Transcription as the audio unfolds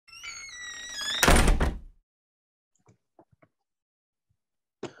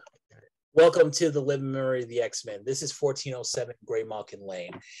Welcome to the Living Memory of the X-Men. This is 1407 Grey Malkin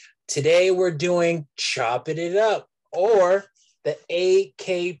Lane. Today we're doing Chopping It Up, or the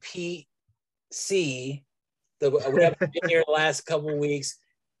AKPC. We haven't been here the last couple of weeks.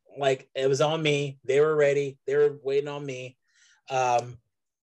 Like, it was on me. They were ready. They were waiting on me.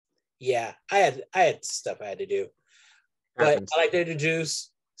 Yeah, I had stuff I had to do. But I'd like to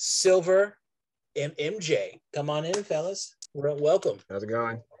introduce Silver and MJ. Come on in, fellas. Welcome. How's it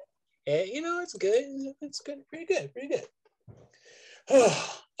going? And, it's good. It's good. Pretty good.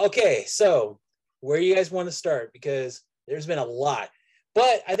 Okay, so where you guys want to start? Because there's been a lot.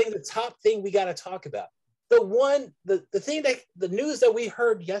 But I think the top thing we got to talk about, the thing that the news that we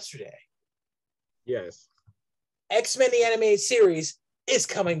heard yesterday. Yes. X-Men the animated series is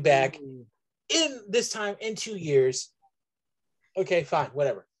coming back in this time in 2 years. Okay, fine,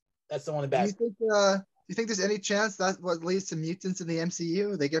 whatever. That's the one bad. Do you think there's any chance that's what leads to mutants in the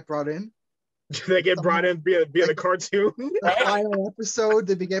MCU? They get brought in? They get brought in via the cartoon? The final episode,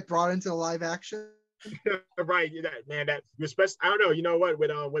 did we get brought into live action? Right, man. That especially, I don't know. You know what?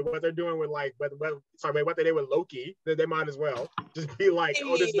 With what they're doing with what they did with Loki, they might as well just be like,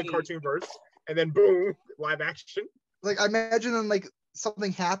 oh, this is the cartoon verse, and then boom, live action. Like, I imagine when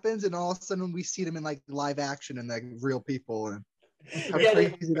something happens, and all of a sudden we see them in live action and real people, and how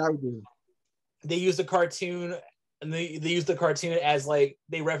crazy that would be. They use the cartoon, and they use the cartoon as they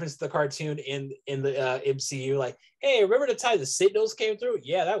reference the cartoon in the MCU. Like, hey, remember the time the Sentinels came through?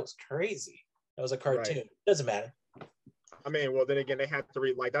 Yeah, that was crazy. That was a cartoon. Right. Doesn't matter. I mean, well, then again, they have to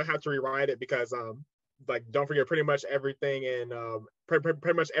rewrite it because don't forget pretty much everything in the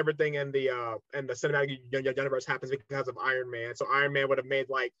cinematic universe happens because of Iron Man. So Iron Man would have made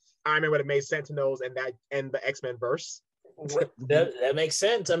Sentinels and the X-Men verse. That makes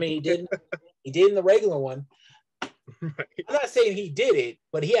sense. I mean, he did in the regular one. Right. I'm not saying he did it,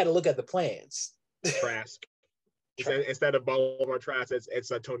 but he had to look at the plans. Trask. Instead of Bolivar Trask,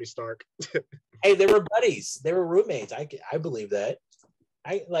 it's Tony Stark. Hey, they were buddies. They were roommates. I believe that.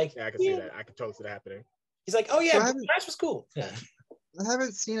 Yeah, I can see that. I can totally see that happening. He's like, oh yeah, Trask was cool. Yeah. I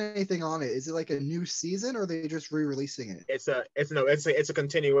haven't seen anything on it. Is it like a new season, or are they just re-releasing it? It's a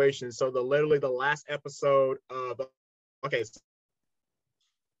continuation. So literally the last episode of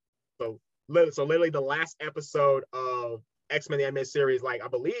literally the last episode of X-Men the animated series, I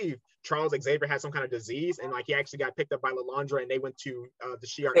believe Charles Xavier had some kind of disease, and he actually got picked up by Lilandra, and they went to the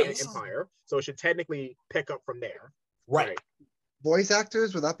Shi'ar Empire. So it should technically pick up from there. Right. Voice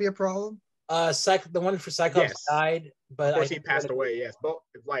actors, would that be a problem? The one for Cyclops died, but of course he passed away. Yes, both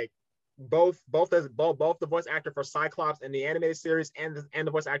the voice actor for Cyclops in the animated series and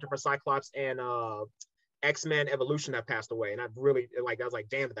the voice actor for Cyclops and X-Men Evolution have passed away, and I was like,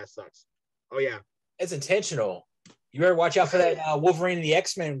 damn, that sucks. Oh yeah, it's intentional. You better watch out for that Wolverine and the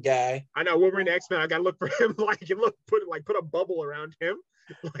X-Men guy. I know Wolverine and the X-Men. I gotta look for him. Put a bubble around him.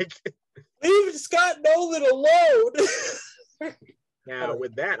 Leave Scott Nolan alone. Now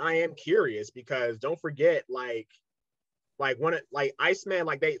with that, I am curious because don't forget, Iceman,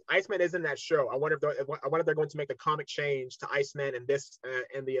 Iceman is in that show. I wonder if they're going to make the comic change to Iceman in this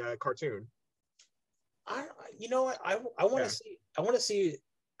in the cartoon. You know what? I want to see. I want to see.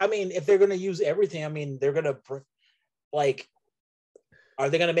 I mean, if they're going to use everything, I mean, they're going to are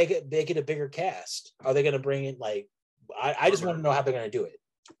they going to make it a bigger cast? Are they going to bring in I just want to know how they're going to do it.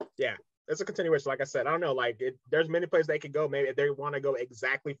 Yeah, it's a continuation. Like I said, I don't know. There's many places they could go. Maybe if they want to go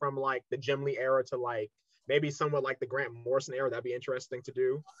exactly from the Jim Lee era to maybe somewhat like the Grant Morrison era, that'd be interesting to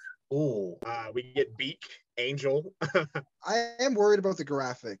do. Ooh, we get Beak, Angel. I am worried about the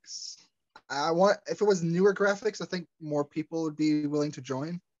graphics. If it was newer graphics, I think more people would be willing to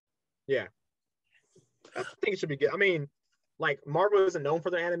join. Yeah, I think it should be good. I mean, Marvel isn't known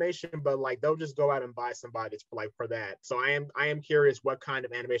for their animation, but they'll just go out and buy somebody for that. So I am curious what kind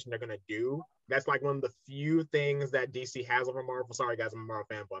of animation they're gonna do. That's one of the few things that DC has over Marvel. Sorry guys, I'm a Marvel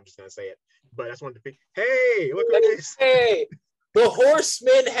fanboy. I'm just gonna say it, but that's one of the. Hey, look at this! Hey, the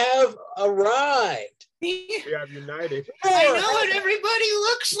Horsemen have arrived. We have united. I know what everybody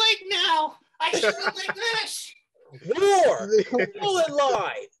looks like now. I should look like this. War, pull in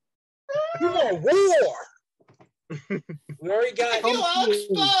line. War. We already got. I feel all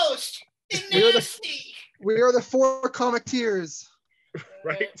exposed and nasty. We are the four comic tiers.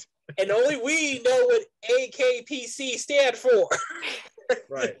 Right. And only we know what AKPC stand for.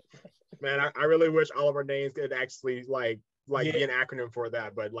 Right. Man, I really wish all of our names could actually be an acronym for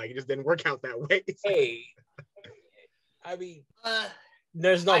that, but it just didn't work out that way. Hey, I mean,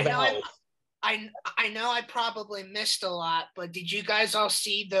 there's no balance. I know I probably missed a lot, but did you guys all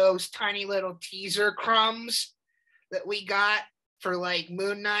see those tiny little teaser crumbs that we got for like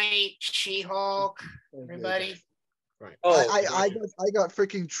Moon Knight, She-Hulk, everybody. Right. Oh, I got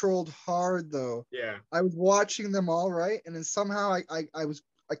freaking trolled hard though. Yeah. I was watching them all right, and then somehow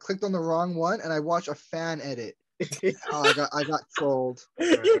I clicked on the wrong one, and I watched a fan edit. Oh, I got trolled.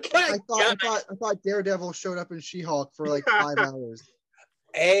 you I can't. thought Daredevil showed up in She-Hulk for like 5 hours.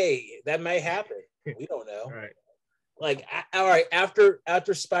 Hey, that may happen. We don't know. All right. Like, all right, after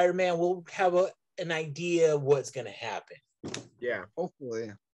Spider-Man, we'll have an idea of what's gonna happen. Yeah.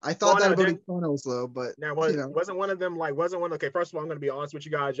 Hopefully. I thought that about then, Eternals though, but now wasn't one of them like okay, first of all, I'm gonna be honest with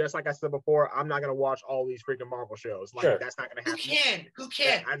you guys, just like I said before, I'm not gonna watch all these freaking Marvel shows. Like that's not gonna happen. Who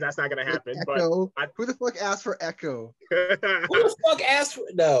can? That's not gonna happen. Echo. But who the fuck asked for Echo? Who the fuck asked for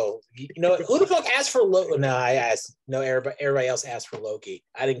who the fuck asked for Loki? No, I asked. No, everybody else asked for Loki.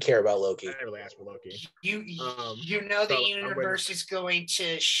 I didn't care about Loki. I didn't really ask for Loki. You know the universe is going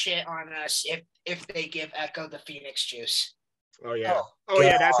to shit on us if they give Echo the Phoenix juice. Oh yeah. Oh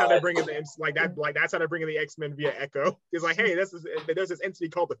yeah. That's how they're bringing that's how they're bringing the X-Men via Echo. It's like, hey, there's this entity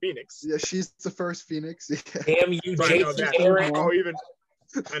called the Phoenix. Yeah, she's the first Phoenix. Damn you, So Jason Aaron.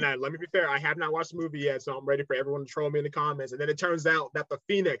 Let me be fair. I have not watched the movie yet, so I'm ready for everyone to troll me in the comments. And then it turns out that the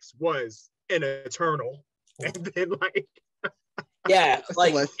Phoenix was an Eternal, and then yeah,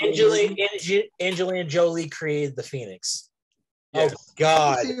 like Angelina Jolie created the Phoenix. Yes. Oh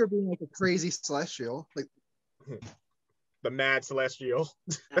God. I see her being like a crazy celestial, like. The Mad Celestial.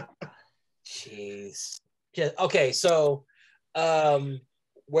 Jeez. Yeah, okay, so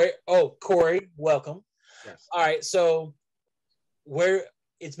Corey, welcome. Yes. All right, so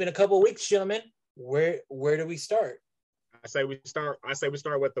it's been a couple of weeks, gentlemen. Where do we start? I say we start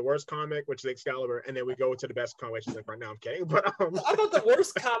with the worst comic, which is Excalibur, and then we go to the best comic, which is right now. I'm kidding, but I thought the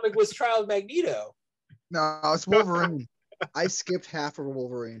worst comic was Trial of Magneto. No, it's Wolverine. I skipped half of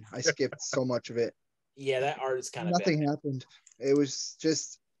Wolverine. I skipped so much of it. Yeah, that art is kind of nothing bad. happened. It was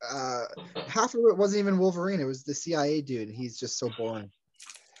just half of it wasn't even Wolverine. It was the CIA dude. He's just so boring.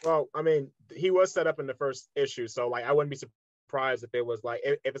 Well, I mean, he was set up in the first issue, so like I wouldn't be surprised if it was like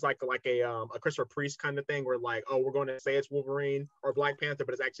if it's like a Christopher Priest kind of thing where like, oh, we're going to say it's Wolverine or Black Panther,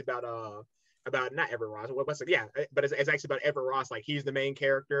 but it's actually about not Everett Ross. What's it? Yeah, but it's actually about Everett Ross. Like he's the main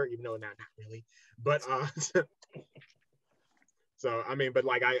character, even though not really. But so I mean, but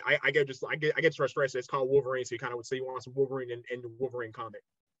like I get frustrated. It's called Wolverine, so you want some Wolverine in the Wolverine comic.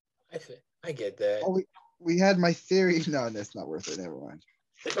 I get that. Oh, we had my theory. No, that's not worth it. Never mind.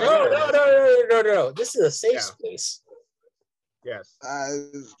 No. This is a safe space. Yes.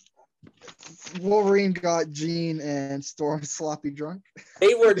 Wolverine got Jean and Storm sloppy drunk.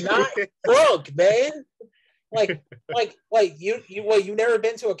 They were not drunk, man. Like you never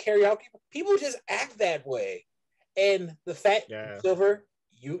been to a karaoke? People just act that way. And the fact, Silver,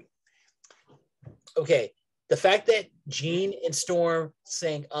 the fact that Jean and Storm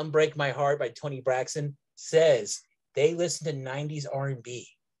sang "Unbreak My Heart" by Toni Braxton says they listen to 90s R&B.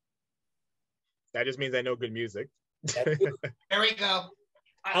 That just means they know good music. There we go.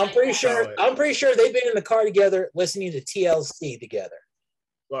 I'm pretty sure they've been in the car together listening to TLC together.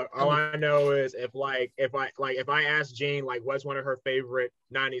 Look, all I know is if I ask Jean like what's one of her favorite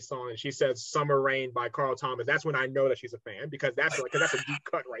 90s songs, she says "Summer Rain" by Carl Thomas. That's when I know that she's a fan because that's a deep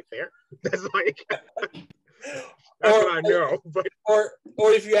cut right there. That's like that's what I know. But or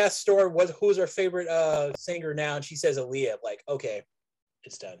if you ask Storm who's her favorite singer now, and she says Aaliyah, like okay,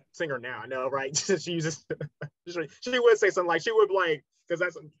 it's done. Singer now, I know, right? she uses she would say something like she would like. Because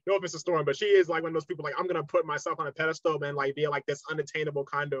that's no offense to Storm, but she is like one of those people like I'm gonna put myself on a pedestal and like be like this unattainable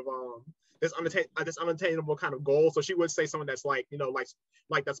kind of this unattainable kind of goal. So she would say something that's like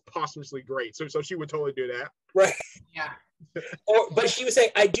like that's posthumously great. So she would totally do that. Right. Yeah. But she would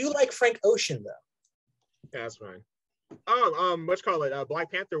say I do like Frank Ocean though. Yeah, that's fine. Black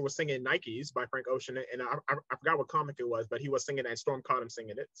Panther was singing Nikes by Frank Ocean, and I forgot what comic it was, but he was singing it and Storm caught him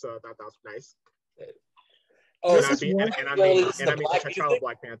singing it. So I thought that was nice. Oh, and I mean T'Challa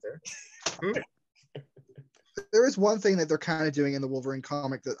Black Panther. There is one thing that they're kind of doing in the Wolverine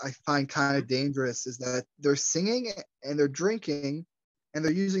comic that I find kind of dangerous is that they're singing and they're drinking and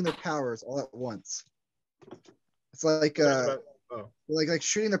they're using their powers all at once. It's like like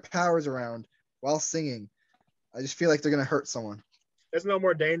shooting their powers around while singing. I just feel like they're gonna hurt someone. It's no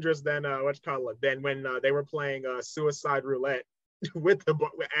more dangerous than than when they were playing Suicide Roulette. With it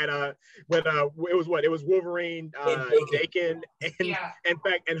was Wolverine, Dakin,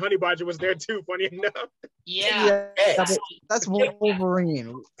 and Honey Badger was there too. Funny enough. Yeah. That's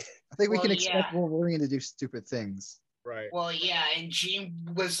Wolverine. I think we can expect Wolverine to do stupid things. Right. Well, yeah, and Jean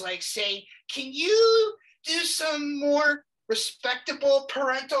was like saying, "Can you do some more respectable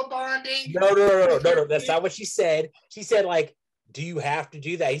parental bonding?" No. That's not what she said. She said like do you have to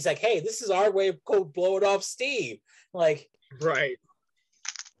do that? He's like, hey, this is our way of blowing off steam. Like, right.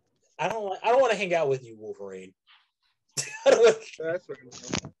 I don't want to hang out with you, Wolverine. That's right.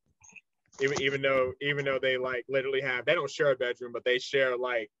 Even though they like literally they don't share a bedroom, but they share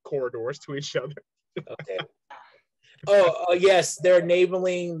like corridors to each other. Okay. Oh, yes, they're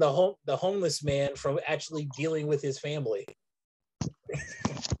enabling the homeless man from actually dealing with his family.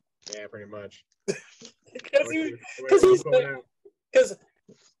 Yeah, pretty much.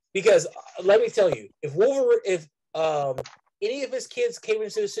 Because let me tell you, if any of his kids came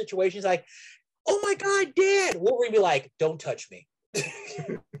into this situation, he's like, oh my God, Dad, Wolverine be like, don't touch me.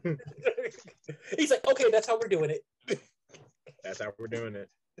 He's like, okay, that's how we're doing it. That's how we're doing it.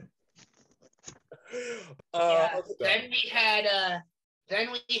 Then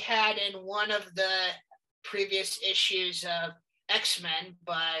we had in one of the previous issues of X-Men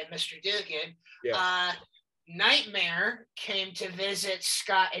by Mr. Dugan, Nightmare came to visit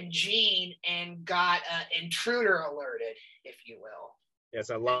Scott and Jean and got intruder alerted, if you will. Yes,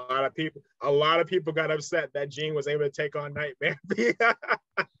 a lot of people got upset that Jean was able to take on Nightmare.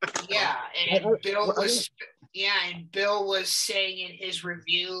 Bill was saying in his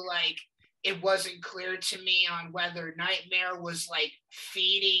review, like, it wasn't clear to me on whether Nightmare was like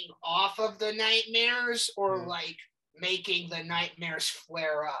feeding off of the nightmares or like making the nightmares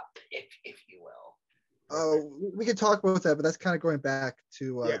flare up, if you will. Oh, we could talk about that, but that's kind of going back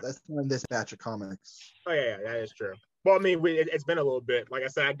to that's in this batch of comics. Oh yeah, that is true. Well, I mean, it's been a little bit. Like I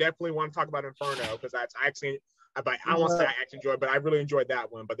said, I definitely want to talk about Inferno because I don't want to say I actually enjoyed, but I really enjoyed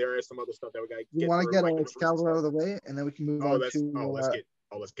that one. But there is some other stuff that we got to get. You want to get Excalibur out of the way, and then we can move on to.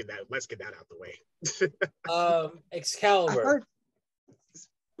 Let's get that out the way. Excalibur.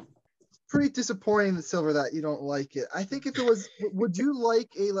 Pretty disappointing, the Silver, that you don't like it. I think if it was, would you like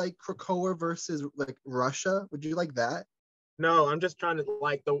a Krakoa versus like Russia? Would you like that? No, I'm just trying to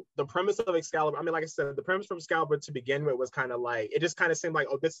like the premise of Excalibur. I mean, like I said, the premise from Excalibur to begin with was kind of like, it just kind of seemed like,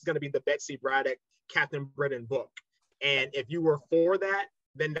 oh, this is going to be the Betsy Braddock, Captain Britain book. And if you were for that,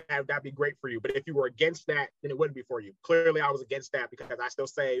 then that'd be great for you. But if you were against that, then it wouldn't be for you. Clearly, I was against that because I still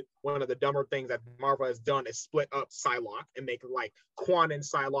say one of the dumber things that Marvel has done is split up Psylocke and make like Quan and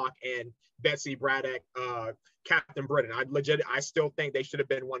Psylocke and Betsy Braddock, Captain Britain. I still think they should have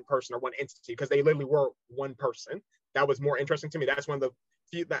been one person or one entity because they literally were one person. That was more interesting to me. That's one of the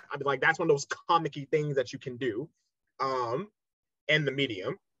few that I mean, like that's one of those comic-y things that you can do, in the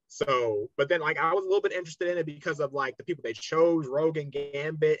medium. So, but then like I was a little bit interested in it because of like the people they chose, Rogue and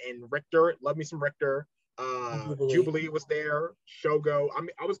Gambit and Richter. Love me some Richter. Jubilee was there. Shogo. I mean,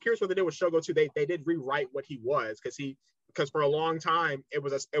 I was curious what they did with Shogo too. They did rewrite what he was because for a long time it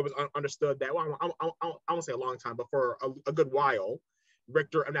was understood that I won't say a long time, but for a good while,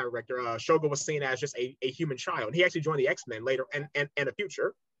 Shogo was seen as just a human child. He actually joined the X-Men later and the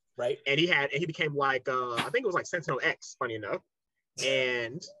future, right? And he became like I think it was like Sentinel X, funny enough,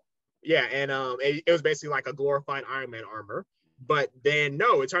 and. Yeah, and it was basically like a glorified Iron Man armor. But then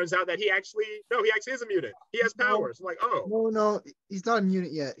no, it turns out that he actually is a mutant. He has powers. I'm like, oh. No, he's not a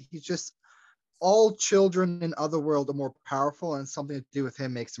mutant yet. He's just all children in Otherworld are more powerful, and something to do with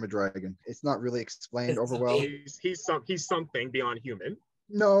him makes him a dragon. It's not really explained over well. He's something beyond human.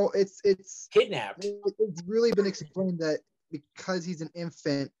 No, it's kidnapped. It's really been explained that because he's an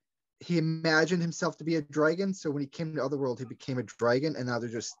infant, he imagined himself to be a dragon, so when he came to Otherworld, he became a dragon, and now they're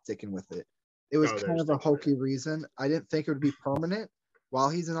just sticking with it. It was kind of a hokey reason. I didn't think it would be permanent while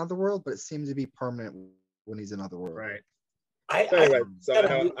he's in Otherworld, but it seems to be permanent when he's in Otherworld. Right. I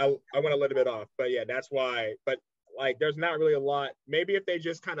want a little bit off, but yeah, that's why. But like, there's not really a lot. Maybe if they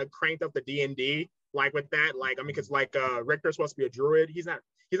just kind of cranked up the D&D, like with that, like I mean, because like Richter's supposed to be a druid. He's not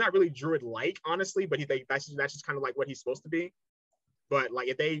really druid-like, honestly, but that's just kind of like what he's supposed to be. But like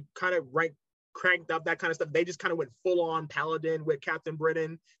if they kind of cranked up that kind of stuff, they just kind of went full on Paladin with Captain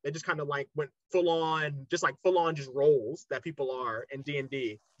Britain. They just kind of like went full on just roles that people are in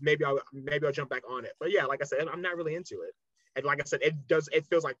D&D. Maybe I'll jump back on it. But yeah, like I said, I'm not really into it. And like I said, it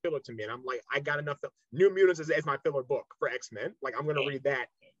feels like filler to me. And I'm like, I got enough. New Mutants is my filler book for X-Men. Like I'm gonna read that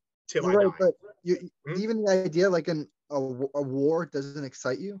till I die. But even the idea like a war doesn't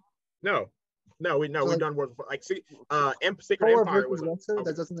excite you? No, we've done wars before. Like Secret Empire was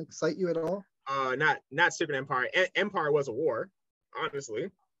that doesn't excite you at all. Not Secret Empire. Empire was a war, honestly.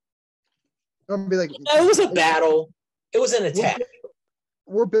 Don't be like, it was a battle. It was an attack.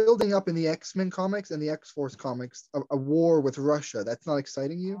 We're building up in the X-Men comics and the X-Force comics a war with Russia. That's not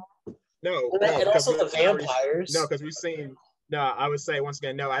exciting you? No. And also the vampires. No, because we've seen. No, I would say once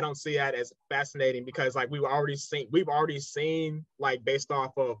again, no, I don't see that as fascinating because like we've already seen like based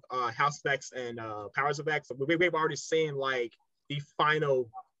off of House of X and Powers of X, we've already seen like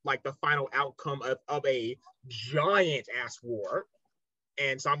the final outcome of a giant ass war.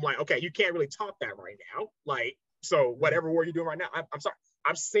 And so I'm like, okay, you can't really top that right now. Like, so whatever war you're doing right now, I'm sorry,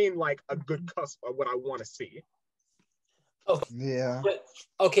 I've seen like a good cusp of what I want to see. Oh Yeah.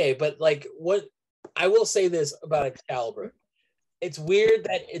 but like what I will say this about Excalibur. It's weird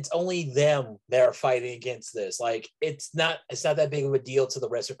that it's only them that are fighting against this. Like it's not that big of a deal to the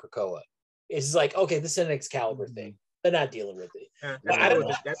rest of Krakoa. It's just like, okay, this is an Excalibur thing. They're not dealing with it. I don't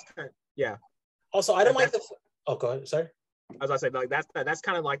know. That's kind of, yeah. Also, I don't like the. Oh, go ahead. Sorry. As I said, like that's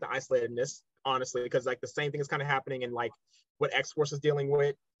kind of like the isolatedness, honestly, because like the same thing is kind of happening in like what X Force is dealing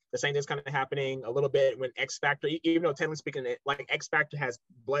with. The same thing is kind of happening a little bit when X Factor, even though technically speaking, like X Factor has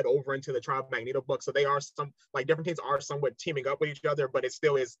bled over into the Trial of Magneto book, so they are some like different teams are somewhat teaming up with each other, but it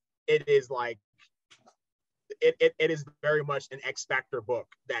still is. It is like it is very much an X Factor book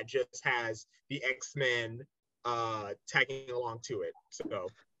that just has the X-Men tagging along to it. So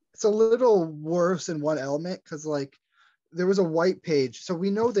it's a little worse in one element because like there was a white page, so we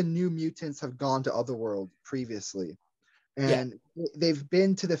know the New Mutants have gone to Otherworld previously. And they've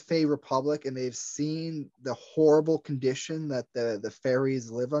been to the Fey Republic and they've seen the horrible condition that the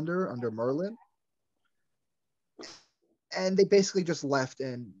fairies live under Merlin. And they basically just left,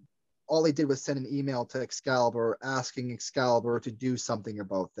 and all they did was send an email to Excalibur asking Excalibur to do something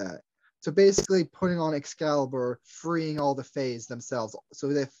about that. So basically putting on Excalibur, freeing all the Fays themselves. So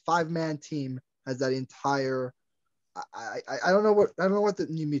the 5-man team has that entire I don't know what the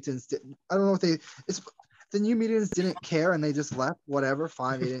New Mutants did. I don't know what the New Mutants didn't care and they just left. Whatever,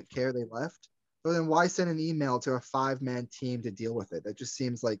 fine, they didn't care, they left. But then why send an email to a 5-man team to deal with it? That just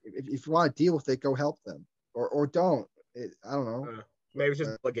seems like if you want to deal with it, go help them, or don't. I don't know. Maybe it's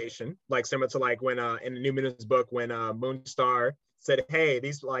just delegation, like similar to like when in the New Mutants book when Moonstar said, "Hey,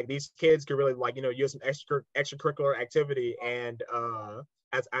 these kids could really like use some extracurricular activity and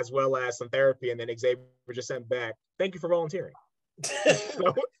as well as some therapy," and then Xavier just sent back, "Thank you for volunteering."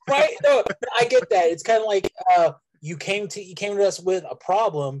 Right? No, I get that. It's kind of like you came to us with a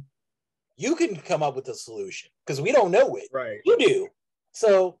problem. You can come up with a solution because we don't know it. Right. You do.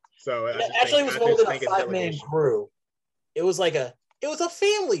 So actually, it was more than a 5-man crew. It was a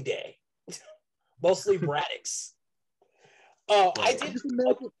family day. Mostly Braddocks. I did.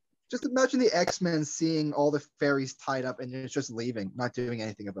 Just imagine the X-Men seeing all the fairies tied up and it's just leaving, not doing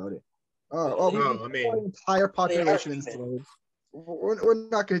anything about it. I mean, the entire population enslaved. We're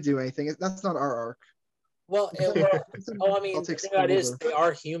not going to do anything. That's not our arc. Well, I mean, the thing about it is they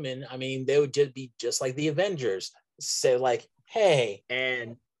are human. I mean, they would just be just like the Avengers. Say like, hey.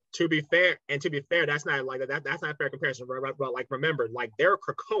 And to be fair, that's not like that's not a fair comparison. But like, remember, like they're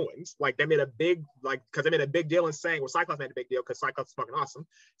Krakoans. Like they made a big because they made a big deal in saying, well, Cyclops made a big deal because Cyclops is fucking awesome.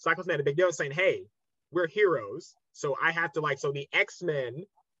 Cyclops made a big deal in saying, hey, we're heroes, so I have to so the X-Men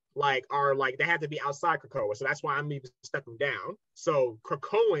are they have to be outside Krakoa, so that's why I'm even stepping down. So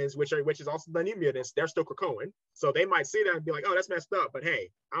Krakoans, which is also the New Mutants, they're still Krakoan, so they might see that and be like, oh, that's messed up, but hey,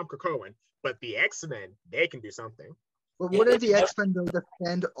 I'm Krakoan. But the X-Men, they can do something. But wouldn't the X-Men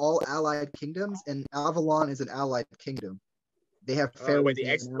defend all allied kingdoms? And Avalon is an allied kingdom. They have the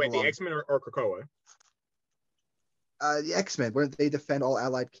X-Men or Krakoa? The X-Men, wouldn't they defend all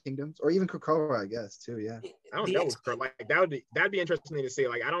allied kingdoms, or even Krakoa? I guess too. Yeah, I don't know. That'd be interesting to see.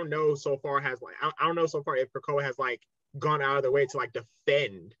 Like, I don't know so far if Krakoa has gone out of their way to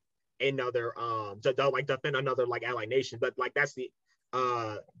defend another defend another allied nation. But that's the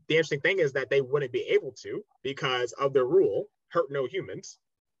interesting thing is that they wouldn't be able to because of their rule: hurt no humans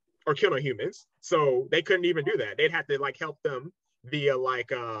or kill no humans. So they couldn't even do that. They'd have to help them via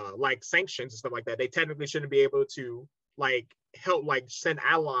sanctions and stuff like that. They technically shouldn't be able to help send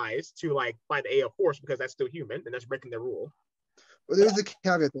allies to fight the AF force because that's still human and that's breaking their rule. Well, there's a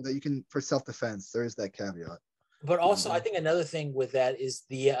caveat though, that you can for self-defense. There is that caveat. But also, I think another thing with that is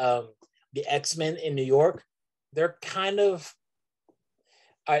the X-Men in New York. They're kind of,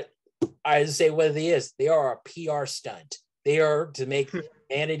 I say what it is. They are a PR stunt. They are to make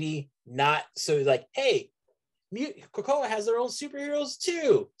humanity not so hey. Krakoa has their own superheroes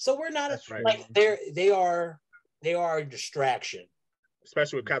too, so we're not they are a distraction.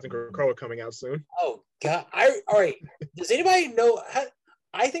 Especially with Captain Krakoa coming out soon. Oh God! All right. Does anybody know?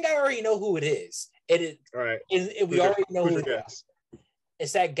 I think I already know who it is. All right. We already know who it is.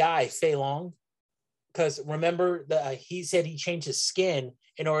 It's that guy Fei Long, because remember he said he changed his skin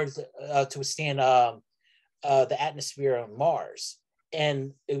in order to withstand the atmosphere on Mars,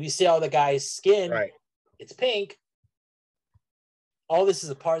 and if you see all the guy's skin. Right. It's pink. All this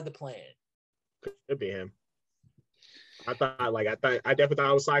is a part of the plan. Could be him. I definitely thought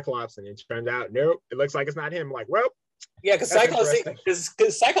it was Cyclops, and it turns out nope. It looks like it's not him. Well, Yeah, because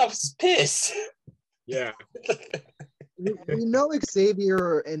Cyclops is pissed. Yeah. We know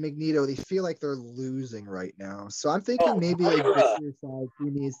Xavier and Magneto, they feel like they're losing right now. So I'm thinking maybe Xavier decides he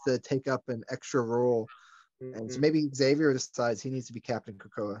needs to take up an extra role. And so maybe Xavier decides he needs to be Captain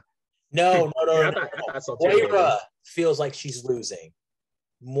Krakoa. No. I thought so too, Moira feels like she's losing.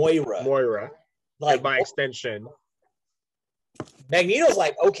 Moira. Like, and by extension. Magneto's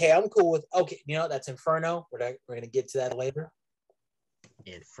like, okay, I'm cool with, that's Inferno. We're going to get to that later.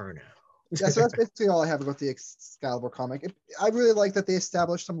 Inferno. Yeah, so that's basically all I have about the Excalibur comic. I really like that they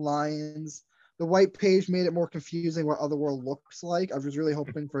established some lines. The white page made it more confusing what Otherworld looks like. I was really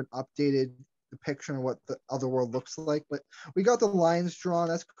hoping for an updated depiction of what the Otherworld looks like, but we got the lines drawn.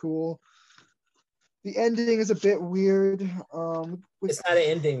 That's cool. The ending is a bit weird. It's not an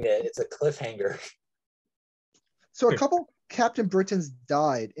ending yet. It's a cliffhanger. So a couple Captain Britons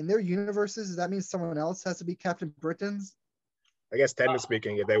died. In their universes, does that mean someone else has to be Captain Britons? I guess technically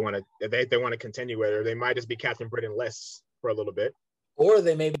speaking, if they want to continue with it, or they might just be Captain Britain-less for a little bit. Or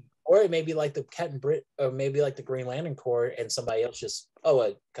it may be like the Captain Brit, or maybe like the Green Lantern Corps, and somebody else just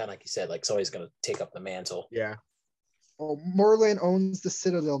kind of like you said, like somebody's gonna take up the mantle. Yeah. Oh, Merlin owns the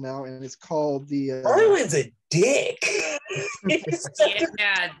Citadel now, and it's called the. Merlin's a dick.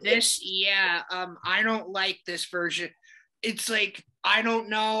 I don't like this version. It's like I don't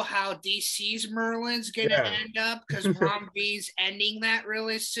know how DC's Merlin's gonna end up because Rom V's ending that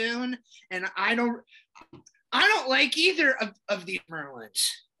really soon, and I don't like either of these Merlins.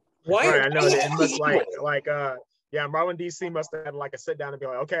 Why? Right, I know it must Marlon DC must have had like a sit down and be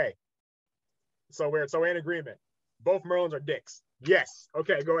like, okay, so we're in agreement. Both Merlins are dicks. Yes.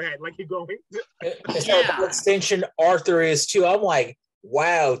 Okay, go ahead. Like, keep going. Extension Arthur is too. I'm like,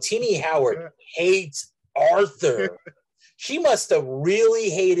 wow, Teenie Howard hates Arthur. She must have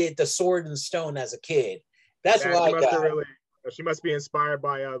really hated the Sword and Stone as a kid. That's why I got. She must be inspired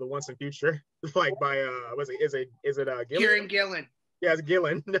by the Once and Future, like by is it Gillen? Kieran Gillen. Yeah, it's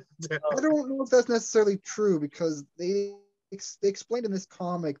Gillen. I don't know if that's necessarily true because they explained in this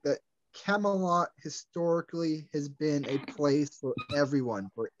comic that Camelot historically has been a place for everyone,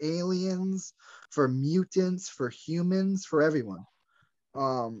 for aliens, for mutants, for humans, for everyone.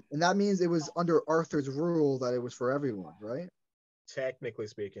 And that means it was under Arthur's rule that it was for everyone, right? Technically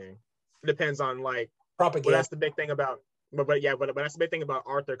speaking, it depends on like propaganda. Well, that's the big thing about, but that's the big thing about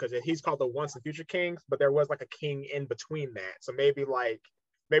Arthur because he's called the Once and Future King, but there was like a king in between that. So maybe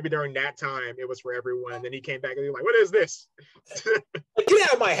during that time it was for everyone, and then he came back and he was like, "What is this? Get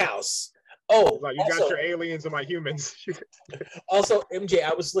out of my house!" Oh, like, you got your aliens and my humans. Also, MJ,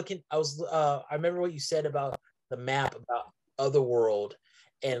 I remember what you said about the map about Otherworld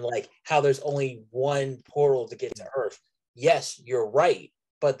and like how there's only one portal to get to Earth. Yes, you're right,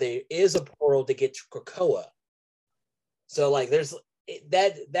 but there is a portal to get to Krakoa. So like there's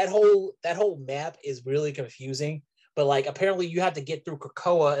that whole map is really confusing, but like apparently you have to get through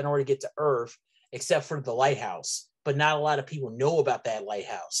Krakoa in order to get to Earth, except for the lighthouse. But not a lot of people know about that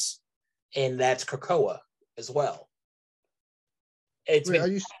lighthouse. And that's Krakoa as well. Are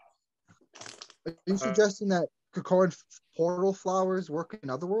you suggesting that Krakoan portal flowers work in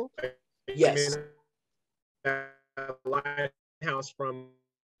Otherworld? Yes. Lighthouse from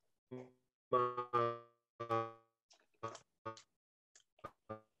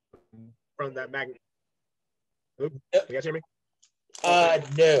that magnet. You guys hear me?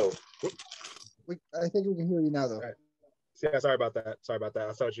 No. I think we can hear you now, though. Right. Yeah, sorry about that.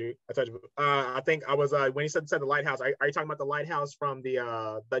 I thought you. I think I was when you said the lighthouse. Are you talking about the lighthouse from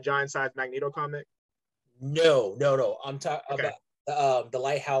the giant-sized Magneto comic? No. I'm talking about the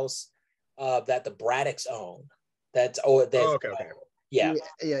lighthouse that the Braddocks own. Okay. Yeah,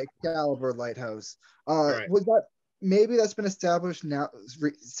 Excalibur lighthouse. Right. Was that maybe that's been established now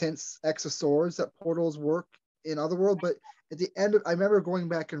since Exosaurs that portals work in Otherworld? But at the end, I remember going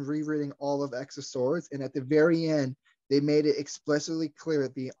back and rereading all of Exosaurs, and at the very end, they made it explicitly clear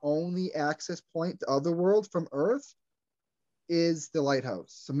that the only access point to Otherworld from Earth is the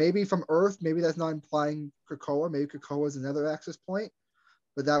lighthouse. So maybe from Earth, maybe that's not implying Krakoa. Maybe Krakoa is another access point,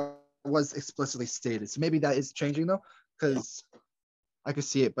 but that was explicitly stated. So maybe that is changing though, because I could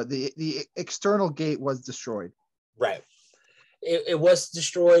see it. But the external gate was destroyed. Right. It was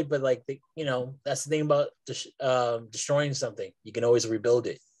destroyed, but like that's the thing about destroying something. You can always rebuild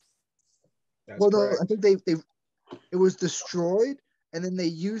it. Well, no, I think it was destroyed, and then they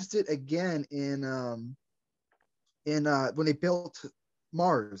used it again in when they built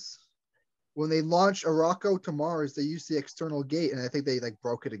Mars. When they launched Araco to Mars, they used the external gate, and I think they like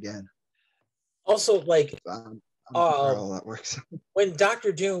broke it again. Also, like I'm not sure how that works. When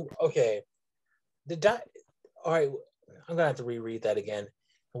Dr. Doom, all right, I'm gonna have to reread that again.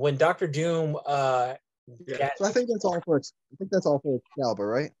 When Doctor Doom So I think that's all for Excalibur,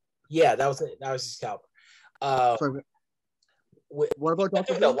 right? Yeah, that was it. That was Excalibur. Sorry, what about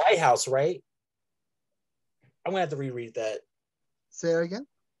Dr. The Doom? lighthouse, right? I'm gonna have to reread that. Say that again.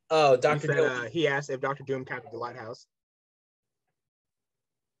 Oh, Doctor Doom. He asked if Dr. Doom captured the lighthouse.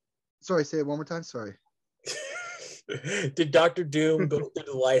 Sorry, say it one more time. Sorry. Did Dr. Doom go through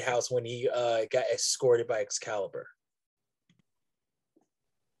the lighthouse when he got escorted by Excalibur?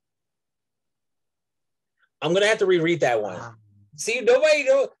 I'm gonna have to reread that one. See, nobody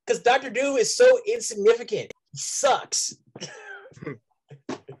knows because Dr. Doom is so insignificant. He sucks.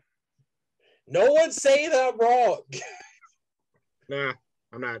 No one's saying that I'm wrong. Nah,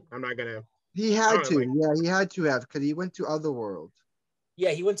 I'm not gonna. He had to. Yeah, he had to have because he went to Otherworld.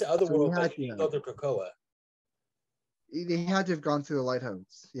 Yeah, he went to Otherworld, so but he didn't go through Krakoa. He had to have gone through the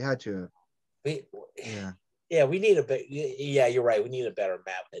lighthouse. He had to have. Yeah, we need a bit. Yeah, you're right. We need a better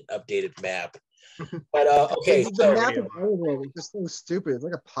map, an updated map. But okay, the map of Otherworld is just so stupid. It's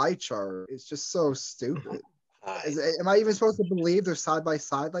like a pie chart. It's just so stupid. Am I even supposed to believe they're side by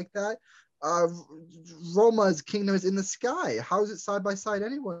side like that? Roma's kingdom is in the sky. How is it side by side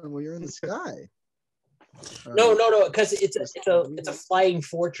anyway when you're in the sky? No, because it's a flying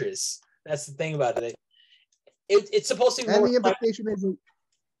fortress. That's the thing about it. It's supposed to be. And the implication is,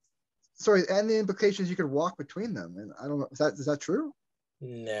 and the implication is you could walk between them. And I don't know, is that true?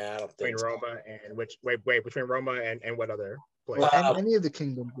 Nah, I don't between think so. Roma and between Roma and what other place? Any of the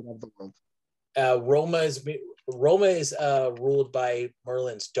kingdoms of the world. Roma is ruled by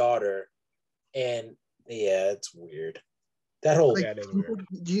Merlin's daughter, and yeah, it's weird. That whole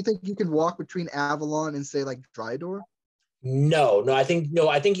do you think you can walk between Avalon and say like Drydor? No, I think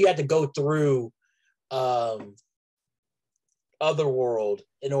you have to go through Otherworld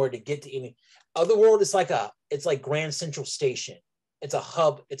in order to get to any. Otherworld is it's like Grand Central Station. It's a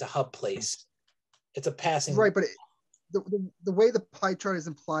hub place. It's a passing. Right, but the way the pie chart is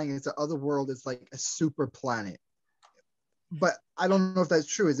implying is that Otherworld is like a super planet. But I don't know if that's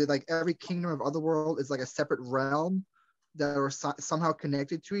true. Is it like every kingdom of Otherworld is like a separate realm that are somehow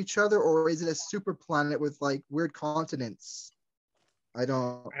connected to each other, or is it a super planet with like weird continents? I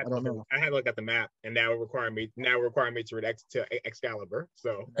don't know. I had to look at the map, and now it require me to read Excalibur.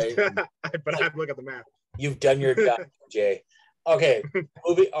 So, right. But I have to look at the map. You've done your job, Jay. Okay,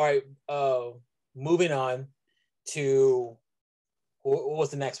 moving on to what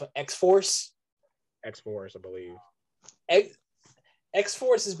was the next one? X-Force? X-Force, I believe.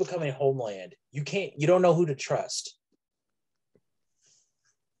 X-Force is becoming Homeland. You don't know who to trust.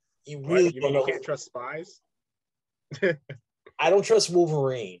 You really don't know. You can't trust spies? I don't trust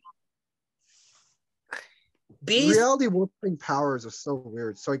Wolverine. Reality warping powers are so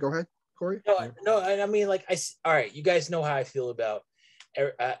weird. Sorry, go ahead, Corey. No, I mean, all right, you guys know how I feel about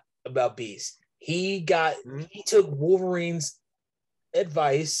Beast. He took Wolverine's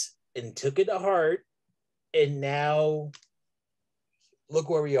advice and took it to heart, and now look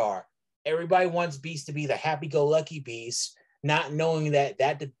where we are. Everybody wants Beast to be the happy-go-lucky Beast, not knowing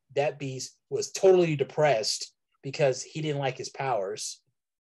that Beast was totally depressed because he didn't like his powers.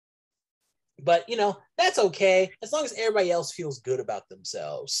 But, that's okay, as long as everybody else feels good about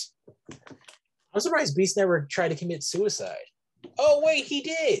themselves. I'm surprised Beast never tried to commit suicide. Oh, wait, he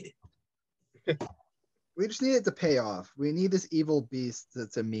did. We just need it to pay off. We need this evil Beast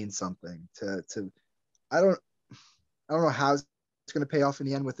to mean something. I don't know how it's going to pay off in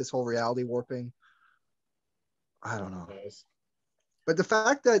the end with this whole reality warping. I don't know. But the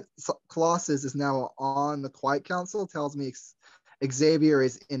fact that Colossus is now on the Quiet Council tells me Xavier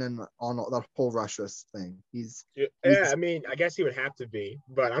is on that whole Russia thing. I mean, I guess he would have to be,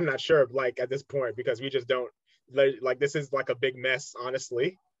 but I'm not sure. Like at this point, because we just don't like this is like a big mess,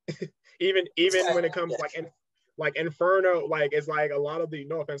 honestly. even when it comes like Inferno, like it's like a lot of the,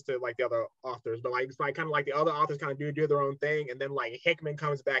 no offense to like the other authors, but like it's like kind of like the other authors kind of do their own thing, and then like Hickman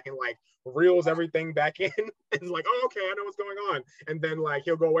comes back and like reels everything back in. It's like, oh, okay, I know what's going on, and then like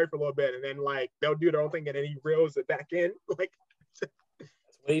he'll go away for a little bit, and then like they'll do their own thing, and then he reels it back in. Like that's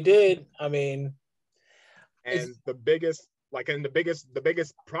what he did. I mean, and the biggest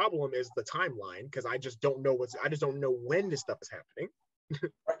problem is the timeline, because I just don't know when this stuff is happening.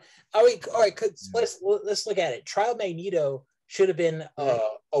 All right. Let's look at it. Trial Magneto should have been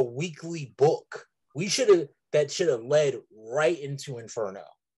a weekly book. That should have led right into Inferno.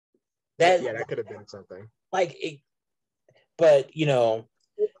 That could have been something. But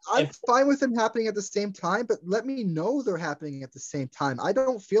I'm fine with them happening at the same time, but let me know they're happening at the same time. I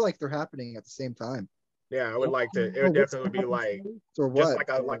don't feel like they're happening at the same time. Yeah, I would like to. It would definitely be like, or what? Just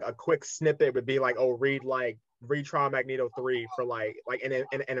like a quick snippet would be like, oh, read like retrial Magneto 3 for like an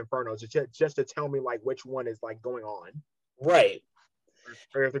Inferno, just to tell me like which one is like going on, right?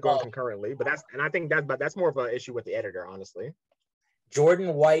 Or if they're going concurrently. But I think that's more of an issue with the editor, honestly.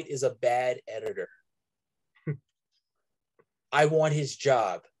 Jordan White is a bad editor. I want his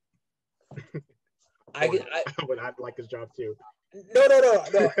job. I'd like his job too. No.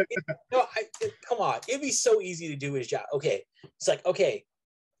 Come on. It'd be so easy to do his job. Okay. It's like, okay,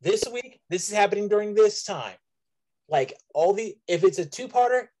 this week, this is happening during this time. Like if it's a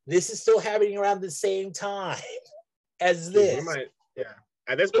two-parter, this is still happening around the same time as this.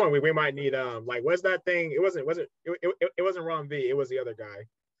 At this point, we might need like, what's that thing? It wasn't Ron V. It was the other guy.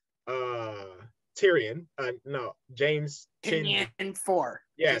 Tyrion. No, James Tyrion 4.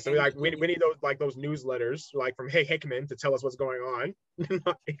 Yeah, so we need those newsletters like from Hickman to tell us what's going on.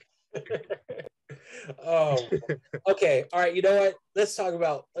 Oh, okay. All right. You know what? Let's talk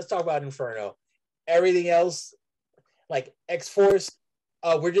about Inferno. Everything else, like X-Force,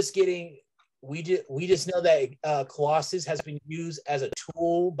 we just know that Colossus has been used as a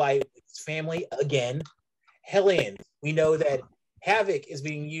tool by his family again. Hellion, we know that Havoc is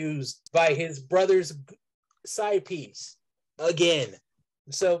being used by his brother's side piece again.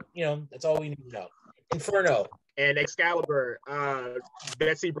 So, that's all we need to know. Inferno. And Excalibur,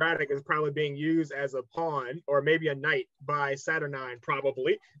 Betsy Braddock is probably being used as a pawn or maybe a knight by Saturnine,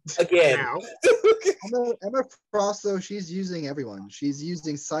 probably. Again. Now. Emma Frost, though, she's using everyone. She's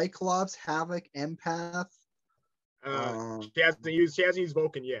using Cyclops, Havoc, Empath. She hasn't used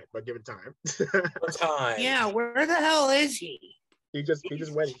Vulcan yet, but give it time. Yeah, where the hell is he? He just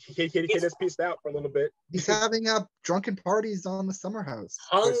went. He just pieced out for a little bit. He's having drunken parties on the summer house.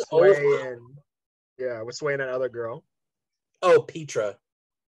 With Sway and that other girl. Oh, Petra.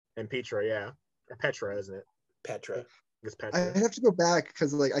 And Petra, yeah. Or Petra, isn't it? Petra. It's Petra. I have to go back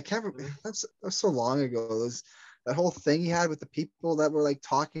because I can't remember. That was so long ago. That whole thing he had with the people that were like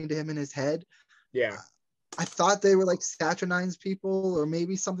talking to him in his head. Yeah. I thought they were like Saturnine's people, or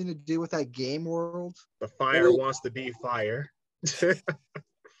maybe something to do with that game world. The fire wants to be fire.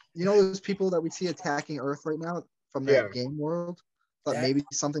 Those people that we see attacking Earth right now from that game world? Thought maybe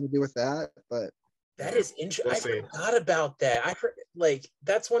something to do with that, but that is interesting. I forgot about that. I heard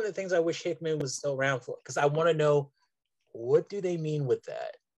that's one of the things I wish Hickman was still around for, because I want to know what do they mean with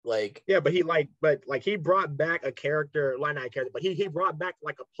that. But he brought back a character, not a character, but he brought back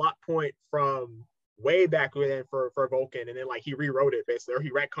like a plot point from way back then for Vulcan, and then he rewrote it basically, or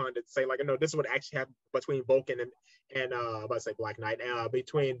he retconned it to say no, this is what actually happened between Vulcan and I'm about to say Black Knight,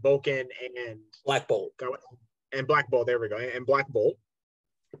 between Vulcan and Black Bolt. And Black Bolt, there we go, and Black Bolt.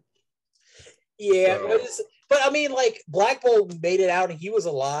 Yeah, but I mean, Black Bolt made it out and he was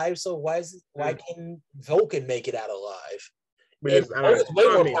alive, so why can Vulcan make it out alive? Because I was way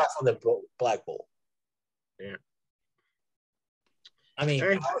more powerful than Black Bolt. Yeah. I mean,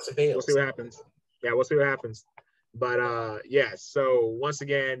 we'll see what happens. Yeah, we'll see what happens. But so once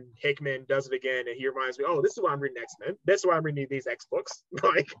again, Hickman does it again, and he reminds me, this is why I'm reading X-Men. This is why I'm reading these X books.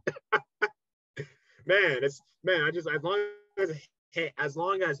 As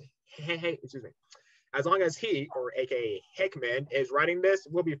long as he, or aka Hickman, is writing this,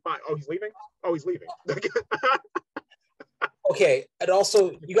 we'll be fine. Oh, he's leaving? Oh, he's leaving. Okay, and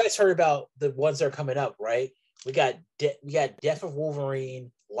also you guys heard about the ones that are coming up, right? We got Death of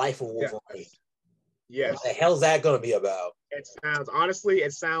Wolverine, Life of Wolverine. Yes. What the hell is that going to be about? It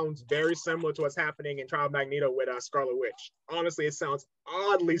sounds very similar to what's happening in Trial of Magneto with Scarlet Witch. Honestly, it sounds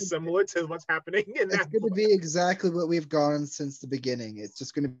oddly similar to what's happening in that. It's going to be exactly what we've gone since the beginning. It's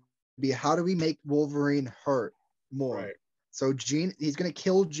just going to be, how do we make Wolverine hurt more? Right. So Jean, he's going to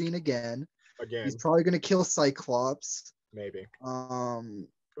kill Jean again. He's probably going to kill Cyclops. Maybe. Who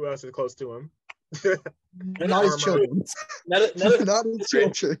else is close to him? Not his children. Not his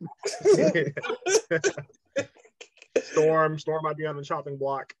children. Storm might be on the chopping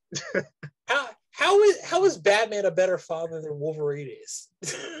block. How is Batman a better father than Wolverine is?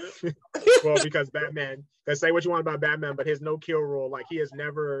 Well, because Batman, say what you want about Batman, but his no kill rule, he has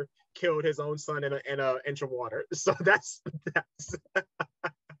never killed his own son in an inch of water. So that's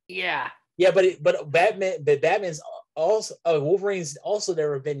yeah. Yeah, but Batman's also Wolverine's also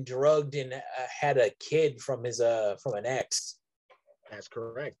never been drugged and had a kid from an ex. That's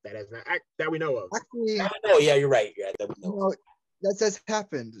correct. That is not that we know of. Actually, yeah, you're right. Yeah, that we know. That has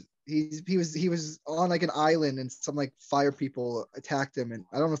happened. He was on an island and some fire people attacked him, and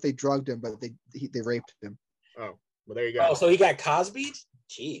I don't know if they drugged him, but they raped him. Oh, well, there you go. Oh, so he got Cosby'd?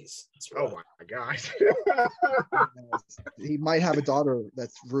 Jeez. Oh my God. He might have a daughter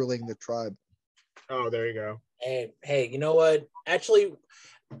that's ruling the tribe. Oh, there you go. Hey, you know what? Actually,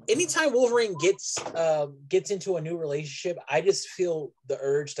 anytime Wolverine gets into a new relationship, I just feel the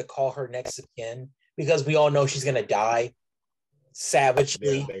urge to call her next of kin because we all know she's gonna die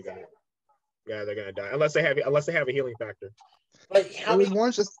savagely. They're gonna die unless they have a healing factor. Like it was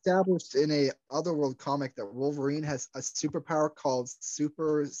once established in a Otherworld comic that Wolverine has a superpower called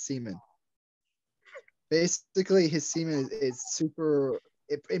Super Semen. Basically, his semen is super.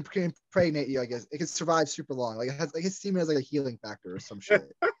 It can impregnate you, I guess. It can survive super long. Like it has, like his semen has like a healing factor or some shit.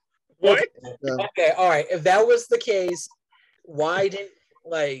 What? Okay, all right. If that was the case, why didn't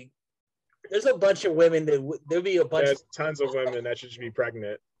like? There's a bunch of women that there'll be a bunch. There's tons of women that should be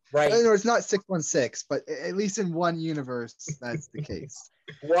pregnant. Right. No, it's not 616, but at least in one universe, that's the case.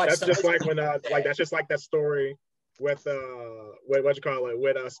 That's just like when that's just like that story with what you call it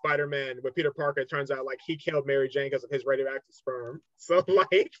with Spider-Man with Peter Parker. It turns out like he killed Mary Jane because of his radioactive sperm. So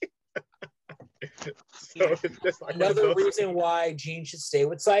like, it's just like another reason why Jean should stay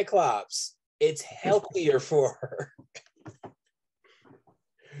with Cyclops. It's healthier for her.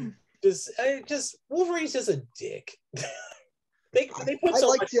 Just Wolverine's just a dick. They put I so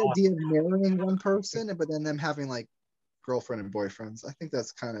like much the idea of marrying one person, but then them having like girlfriend and boyfriends. I think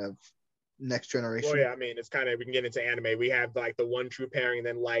that's kind of next generation. Well, yeah, I mean, it's kind of, we can get into anime. We have like the one true pairing, and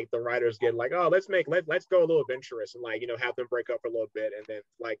then like the writers get like, oh, let's go a little adventurous and like, you know, have them break up for a little bit and then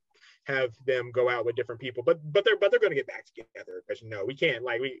like have them go out with different people. But they're going to get back together because we can't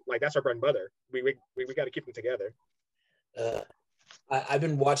we that's our bread and butter. We got to keep them together. I've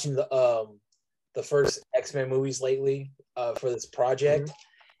been watching the first X-Men movies lately for this project,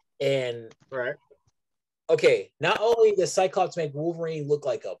 and right. Okay, not only does Cyclops make Wolverine look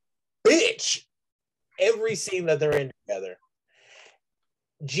like a bitch every scene that they're in together,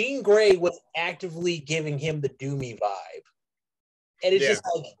 Jean Grey was actively giving him the Doomy vibe, and it's just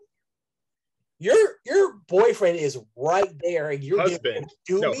like your boyfriend is right there, and you're husband,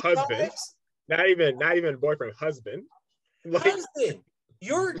 giving him Doomy husband, vibes? not even boyfriend, husband. Husband,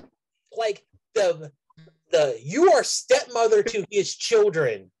 you're like the you are stepmother to his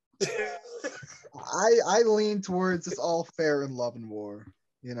children. I lean towards it's all fair in love and war.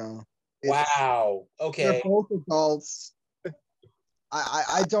 You know. Wow. Okay. They're both adults.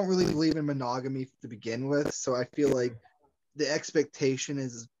 I don't really believe in monogamy to begin with, so I feel like the expectation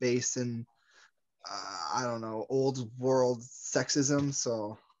is based in I don't know, old world sexism.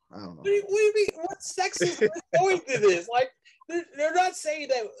 So I don't know. What do you mean? What sexism is going to this? Like they're not saying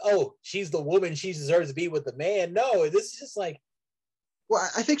that, oh, she's the woman, she deserves to be with the man. No, this is just like. Well,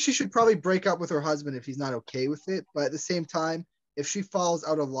 I think she should probably break up with her husband if he's not okay with it. But at the same time, if she falls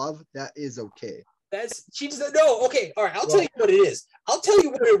out of love, that is okay. No, okay, all right. I'll tell you what it is. I'll tell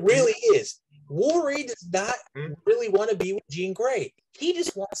you what it really is. Wolverine does not really want to be with Jean Grey. He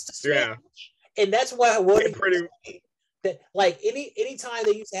just wants to smash. Yeah. And that's why that like anytime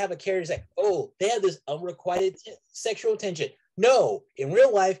they used to have a character say, oh, they have this unrequited sexual attention. No, in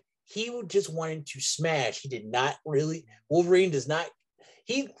real life, he would just wanted to smash. He did not really. Wolverine does not.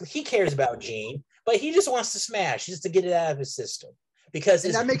 He cares about Jean, but he just wants to smash, just to get it out of his system. Because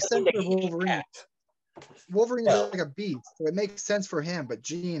that makes sense for Wolverine. Wolverine is like a beast, so it makes sense for him. But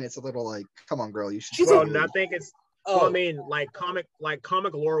Jean, it's a little like, come on, girl, you should. Well, I think it's. Well, I mean, comic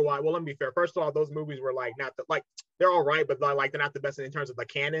lore wise. Well, let me be fair. First of all, those movies were they're all right, but like they're not the best in terms of the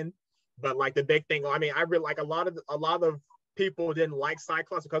canon. But like the big thing, I mean, I really like a lot of people didn't like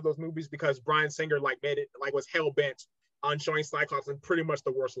Cyclops because of those movies because Bryan Singer made it was hell bent on showing Cyclops in pretty much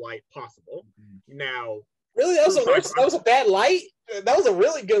the worst light possible. Now, really, that was a bad light. That was a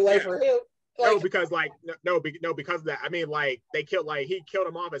really good light for him. No, because because of that. I mean, he killed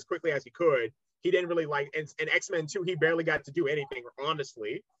him off as quickly as he could. He didn't really in X-Men 2, he barely got to do anything,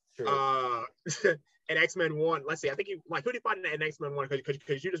 honestly. In X-Men 1, let's see, I think who did he fight in X-Men 1?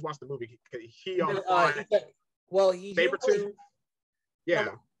 Because you just watched the movie. He Sabretooth. Yeah.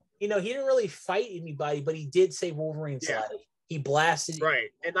 He didn't really fight anybody, but he did save Wolverine's life. He blasted. Right.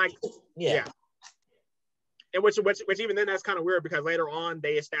 And yeah. And which even then that's kind of weird because later on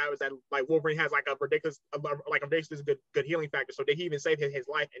they established that Wolverine has a ridiculous good healing factor. So did he even save his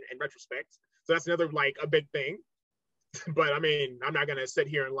life in retrospect? So that's another a big thing. But I mean, I'm not gonna sit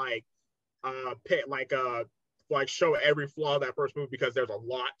here and show every flaw of that first movie because there's a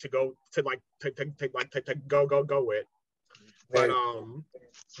lot to go with. Right.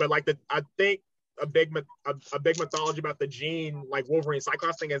 But I think a big mythology about the Jean Wolverine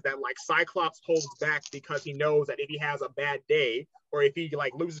Cyclops thing is that Cyclops holds back because he knows that if he has a bad day or if he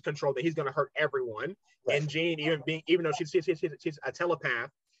loses control that he's gonna hurt everyone. Right. And Jean, even though she's a telepath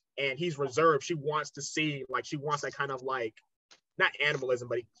and he's reserved, she wants to see she wants that kind of not animalism,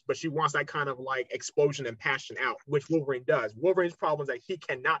 but she wants that kind of like explosion and passion out, which Wolverine does. Wolverine's problem is that he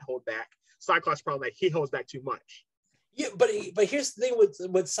cannot hold back. Cyclops' problem is that he holds back too much. Yeah, but here's the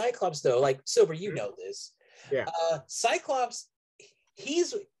thing with Cyclops though. Like Silver, you know this. Yeah. Cyclops, he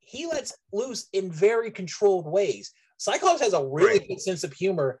lets loose in very controlled ways. Cyclops has a really good sense of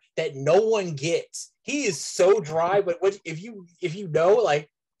humor that no one gets. He is so dry, but if you know, like,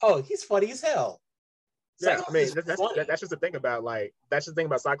 oh, he's funny as hell. Yeah, I mean that's just the thing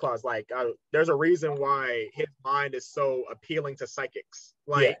about Cyclops. Like, there's a reason why his mind is so appealing to psychics.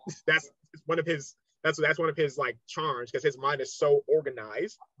 Like, that's one of his like charms, because his mind is so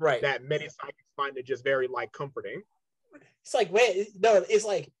organized, right, that many psychics find it just very like comforting. It's like, wait, no, it's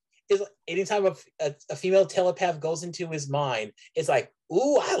like anytime a female telepath goes into his mind, it's like,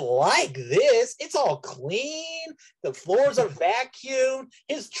 ooh, I like this. It's all clean. The floors are vacuumed.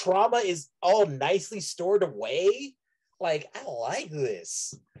 His trauma is all nicely stored away. Like, I like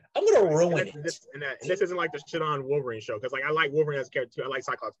this. I'm gonna ruin it. And this isn't like the shit on Wolverine show, because like I like Wolverine as a character too. I like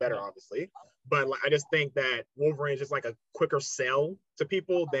Cyclops better, obviously, but like I just think that Wolverine is just like a quicker sell to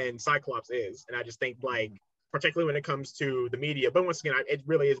people than Cyclops is, and I just think like, particularly when it comes to the media. But once again, it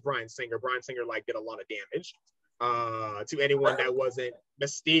really is Bryan Singer. Bryan Singer like did a lot of damage to anyone that wasn't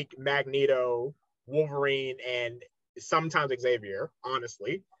Mystique, Magneto, Wolverine, and sometimes Xavier.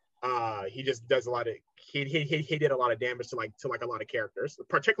 Honestly, he just does a lot of he did a lot of damage to a lot of characters,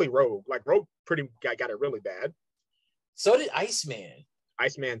 particularly Rogue. Like Rogue pretty got it really bad. So did Iceman.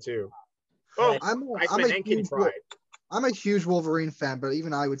 Iceman too. Oh, Iceman and Kitty Pryde. I'm a huge Wolverine fan, but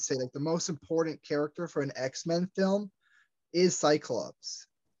even I would say like the most important character for an X-Men film is Cyclops.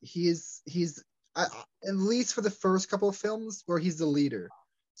 He's at least for the first couple of films where he's the leader.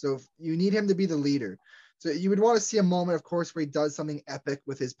 So you need him to be the leader. So you would want to see a moment, of course, where he does something epic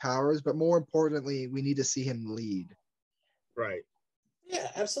with his powers, but more importantly, we need to see him lead. Right. Yeah,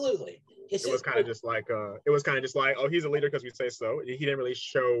 absolutely. It was kind of just like, oh, he's a leader because we say so. He didn't really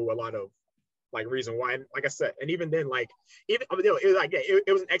show a lot of like reason why. And like I said, and even then, like it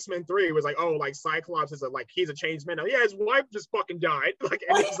was an X-Men 3. It was like, oh, like Cyclops is he's a changed man. Yeah, his wife just fucking died. Like,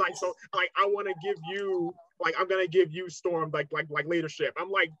 and it's like, so like I want to give you, like, I'm gonna give you Storm like leadership. I'm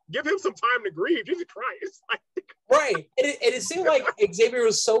like, give him some time to grieve. Jesus Christ. Right. And it seemed like Xavier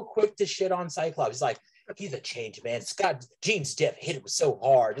was so quick to shit on Cyclops. He's like, he's a changed man. Scott Jean's death hit him so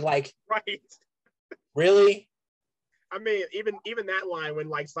hard. Like, right. Really? I mean, even that line when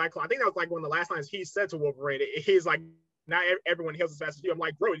like Cyclops, I think that was like one of the last lines he said to Wolverine. He's like, not everyone heals as fast as you. I'm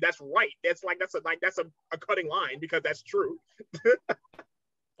like, bro, that's right. That's a cutting line, because that's true.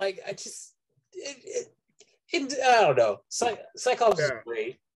 Like, I just, I don't know. Cyclops is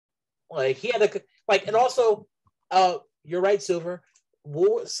great. Like, he had and also, you're right, Silver.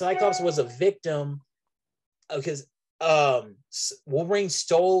 Cyclops was a victim because Wolverine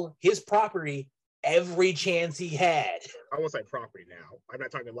stole his property every chance he had. I won't say property now. I'm not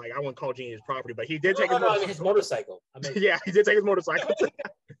talking like, I won't call Gene his property, but he did take his motorcycle. Yeah, he did take his motorcycle.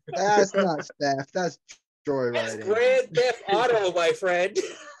 That's not theft. That's joyriding. That's Grand Theft Auto, my friend.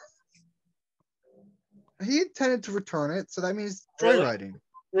 He intended to return it, so that means joyriding.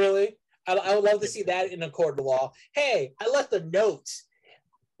 Really? I would love to see that in a court of law. Hey, I left a note.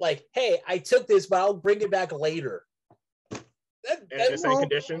 Like, hey, I took this, but I'll bring it back later. In the same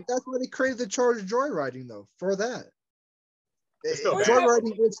condition. That's why they created the charge of joyriding, though, for that.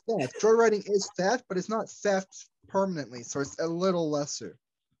 Joyriding is theft. Joyriding is theft, but it's not theft permanently, so it's a little lesser.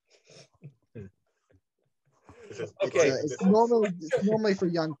 Okay. It's normally for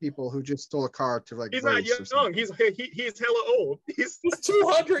young people who just stole a car to like. He's not young. He's hella old. He's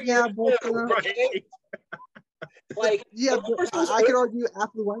 200 years old. Right. Like, yeah, but I could argue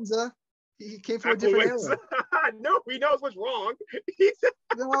affluenza. He came from a different era. No, he knows what's wrong. He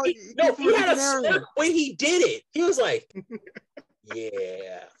had a slip when he did it. He was like,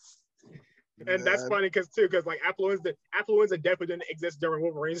 yeah. And that's funny because like affluenza definitely didn't exist during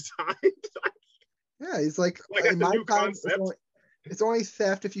Wolverine's time. Yeah, he's like that's a new concept. It's only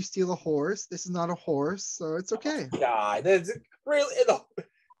theft if you steal a horse. This is not a horse, so it's okay. God, that's really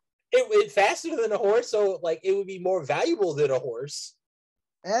it faster than a horse, so like it would be more valuable than a horse.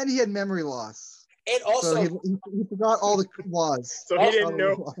 And he had memory loss. And also, so he forgot all the laws. So he didn't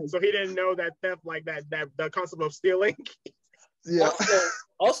know. So he didn't know that theft, like that the concept of stealing. Yeah.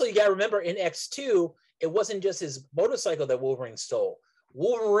 Also, you got to remember in X2, it wasn't just his motorcycle that Wolverine stole.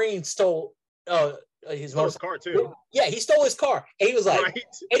 Wolverine stole his car too. Yeah, he stole his car, and he was like,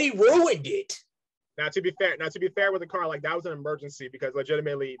 and he ruined it. Now to be fair with the car, like that was an emergency because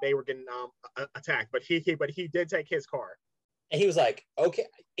legitimately they were getting attacked. But he did take his car. And he was like, okay.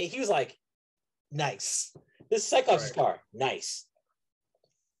 And he was like, nice. This is Cyclops' car. Nice.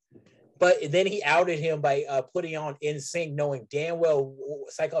 But then he outed him by putting on NSYNC, knowing damn well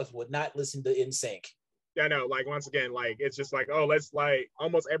Cyclops would not listen to NSYNC. Yeah, no, like once again, like it's just like, oh, let's like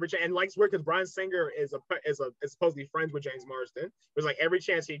almost every chance, and like it's weird because Bryan Singer is supposed to be friends with James Marsden. It was like every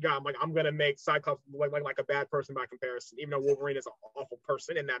chance he got, I'm gonna make Cyclops look like a bad person by comparison, even though Wolverine is an awful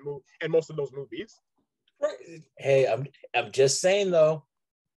person in that movie and most of those movies. Right. Hey, I'm just saying though,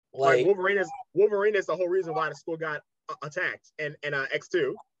 like Wolverine is the whole reason why the school got attacked in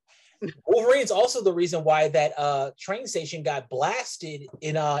X2. Wolverine's also the reason why that train station got blasted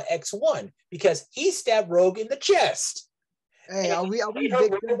in X1 because he stabbed Rogue in the chest. Hey, are we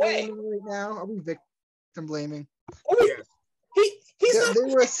victim blaming right now? Are we victim blaming? Oh, yeah. There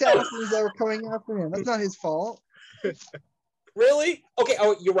were assassins that were coming after him. That's not his fault. Really? Okay.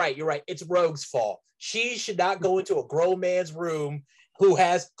 Oh, you're right. It's Rogue's fault. She should not go into a grown man's room who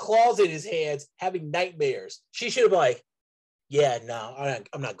has claws in his hands having nightmares. She should have been like, yeah, no,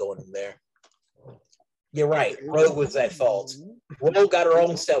 I'm not going in there. You're right. Rogue was at fault. Rogue got her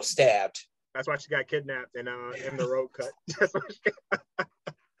own self stabbed. That's why she got kidnapped in the road cut.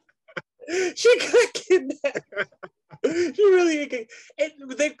 She got kidnapped. She really, and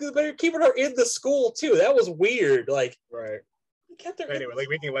they're keeping her in the school too. That was weird. Like, right. Anyway,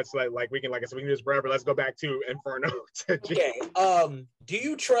 we can just forever. Let's go back to Inferno. Okay. Do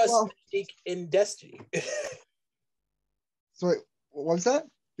you trust Mystique in Destiny? So wait, what was that?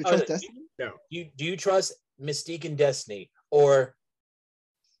 You trust Destiny? No. Do you trust Mystique in Destiny or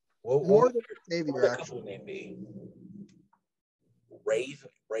more than Xavier? Actually, name be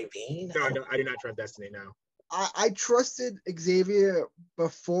Ravine? No, I do not trust Destiny now. I trusted Xavier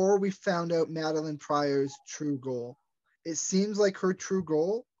before we found out Madeline Pryor's true goal. It seems like her true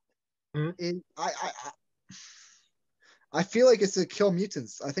goal is I feel like it's to kill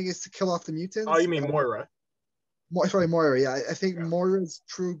mutants. I think it's to kill off the mutants. Oh, you mean Moira? Sorry, Moira. Yeah, I think Moira's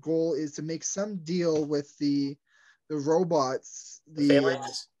true goal is to make some deal with the robots, the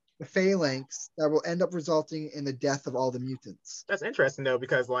phalanx that will end up resulting in the death of all the mutants. That's interesting though,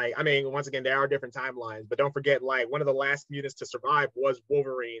 because once again, there are different timelines, but don't forget, one of the last mutants to survive was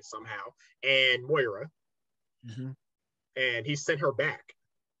Wolverine somehow, and Moira. Mm-hmm. And he sent her back.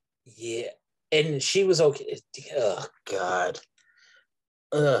 Yeah, and she was okay. Oh God.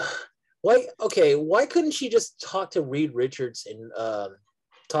 Why couldn't she just talk to Reed Richards and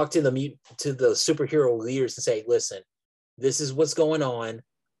talk to the superhero leaders and say, listen, this is what's going on.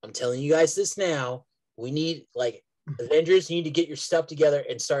 I'm telling you guys this now. We need Avengers, you need to get your stuff together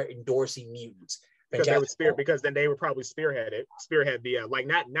and start endorsing mutants. Because then they would probably spearhead the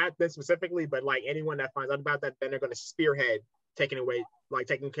not them specifically, but anyone that finds out about that, then they're going to spearhead taking care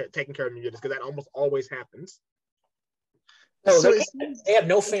of mutants, because that almost always happens. No, they have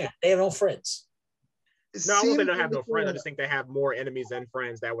no fans. They have no friends. No, I wouldn't say they don't have no friends. I just think they have more enemies than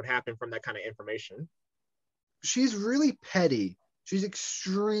friends that would happen from that kind of information. She's really petty. She's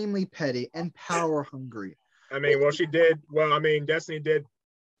extremely petty and power hungry. Destiny did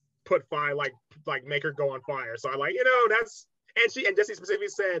put fire, make her go on fire. So that's, and Destiny specifically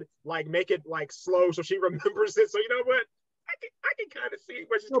said, make it slow so she remembers it. So you know what? I can kind of see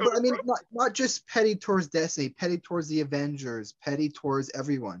where she's coming from. Not just petty towards Destiny, petty towards the Avengers, petty towards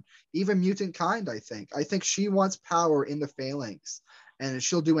everyone, even mutant kind. I think she wants power in the phalanx, and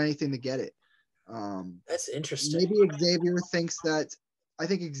she'll do anything to get it. That's interesting. Maybe Xavier thinks that. I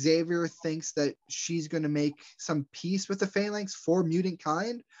think Xavier thinks that she's going to make some peace with the phalanx for mutant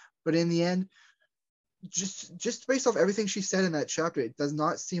kind, but in the end, just based off everything she said in that chapter, it does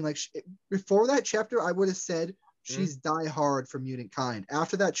not seem like before that chapter, I would have said she's die hard for mutant kind.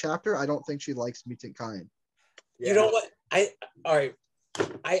 After that chapter, I don't think she likes mutant kind. Yeah. You know what?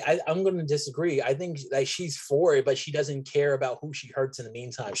 I'm going to disagree. I think she's for it, but she doesn't care about who she hurts in the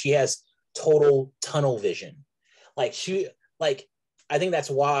meantime. She has total tunnel vision. I think that's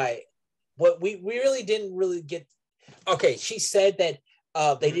why what we really didn't really get. Okay, she said that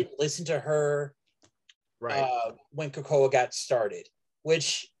they didn't listen to her when Krakoa got started,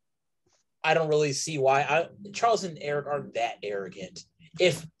 which I don't really see why. Charles and Eric aren't that arrogant.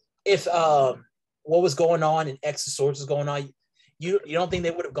 If what was going on in X of Swords was going on, you don't think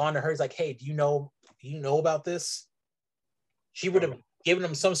they would have gone to her? It's like, hey, do you know about this? She would have given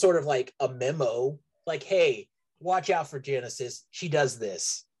them some sort of a memo, hey, watch out for Genesis. She does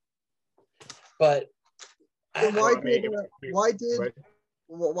this. But why did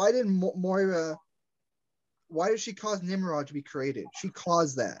she cause Nimrod to be created? She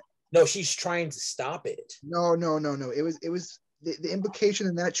caused that. No, she's trying to stop it. No. It was the implication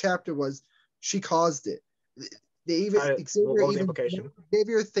in that chapter was she caused it. Xavier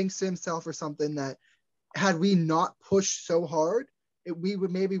thinks to himself or something that had we not pushed so hard, we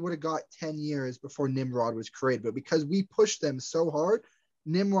would have got 10 years before Nimrod was created. But because we pushed them so hard,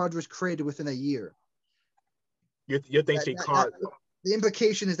 Nimrod was created within a year. You think she caught? The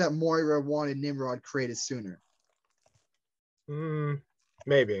implication is that Moira wanted Nimrod created sooner.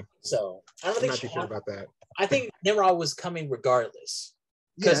 Maybe. So I don't I'm think not too sure about that. I think Nimrod was coming regardless.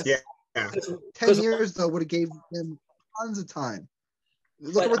 Yes. Yeah. 10 years though would have gave them tons of time.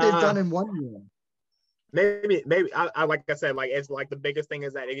 Look at what they've done in 1 year. Maybe I like I said, like it's like the biggest thing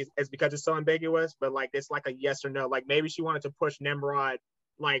is that it's because it's so ambiguous, but like it's like a yes or no. Like maybe she wanted to push Nimrod,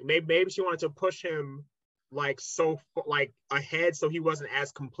 like maybe she wanted to push him like so like ahead so he wasn't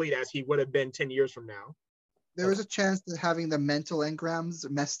as complete as he would have been 10 years from now. There is a chance that having the mental engrams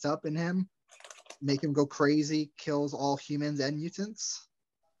messed up in him make him go crazy, kills all humans and mutants.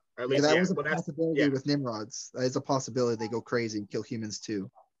 At least, that was a possibility with Nimrods. That is a possibility they go crazy and kill humans too.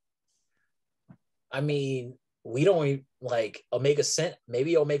 I mean, we don't like Omega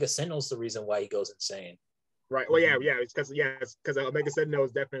Maybe Omega Sentinel's the reason why he goes insane. Right. Well, yeah. It's because Omega Sentinel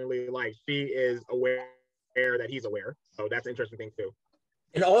is definitely like she is aware that he's aware. So that's an interesting thing too.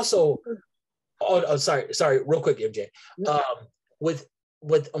 And also, sorry, real quick, MJ.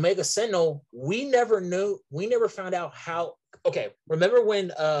 With Omega Sentinel, we never found out how. Okay, remember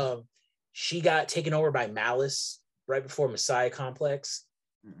when she got taken over by Malice right before Messiah Complex?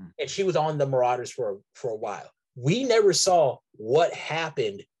 And she was on the Marauders for a while. We never saw what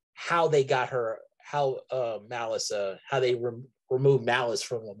happened, how they got her, how Malice, how they removed Malice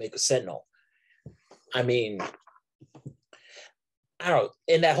from Omega Sentinel. I mean, I don't know.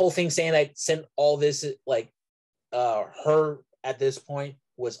 And that whole thing saying that sent all this, like her at this point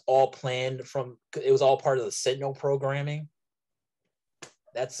was all planned it was all part of the Sentinel programming.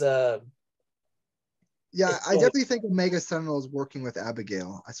 That's yeah, I definitely think Omega Sentinel is working with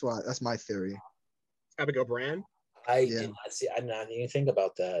Abigail. That's my theory. Abigail Brand? I did not even think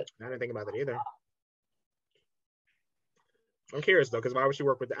about that. I didn't think about that either. I'm curious though, because why would she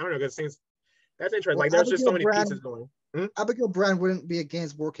work with? I don't know, because things that's interesting. Like there's just so many pieces going. Abigail Brand wouldn't be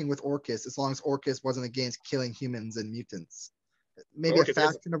against working with Orchis as long as Orchis wasn't against killing humans and mutants. Maybe Orchis a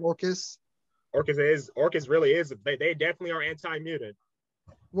faction of Orchis. Orchis really is. They definitely are anti-mutant.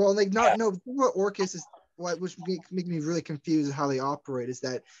 Well, like no. The thing about Orchis is which makes me really confused at how they operate is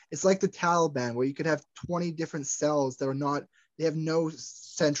that it's like the Taliban where you could have 20 different cells that are not. They have no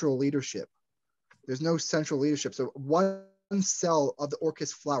central leadership. There's no central leadership. So one cell of the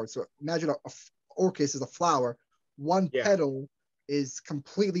Orchis flower. So imagine a Orchis is a flower. One petal is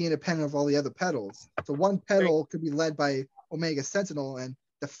completely independent of all the other petals. So one petal could be led by Omega Sentinel and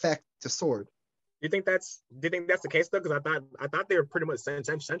defect to Sword. Do you think that's the case though? Because I thought they were pretty much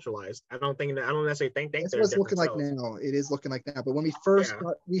centralized. I don't necessarily think that's what it's looking like now. It is looking like that. But when we first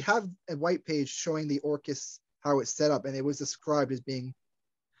got, we have a white page showing the Orchis how it's set up, and it was described as being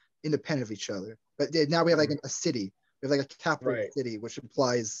independent of each other. But now we have like a city. We have like a capital city, which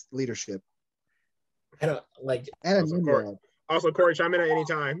implies leadership. I don't like. And also, Corey, chime in at any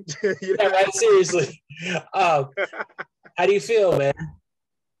time. Yeah, right, seriously. How do you feel, man?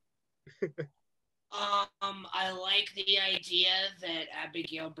 I like the idea that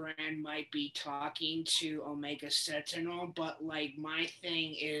Abigail Brand might be talking to Omega Sentinel, but like my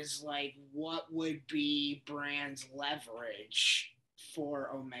thing is like, what would be Brand's leverage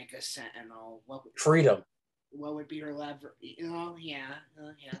for Omega Sentinel? Freedom. What would be her leverage?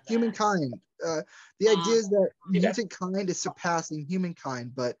 Humankind. The idea is that mutant kind is surpassing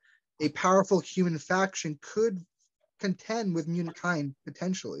humankind, but a powerful human faction could contend with mutant kind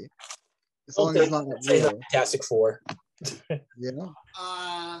potentially. As long as it's not real. Fantastic Four. Yeah.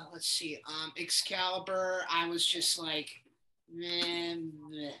 Let's see. Excalibur, I was just like, man.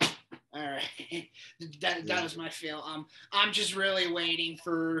 All right. That was my feel. I'm just really waiting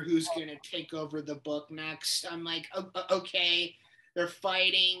for who's gonna take over the book next. I'm like, okay, they're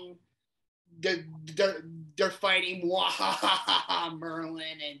fighting. They're fighting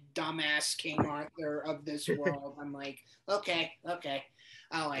Merlin and dumbass King Arthur of this world. I'm like, okay,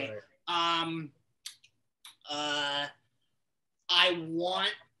 all right. I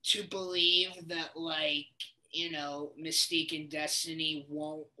want to believe that, like, you know, Mystique and Destiny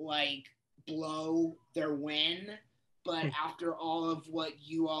won't like blow their win, but after all of what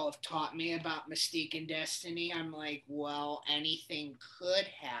you all have taught me about Mystique and Destiny, I'm like, well, anything could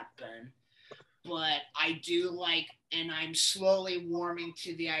happen. But I do like, and I'm slowly warming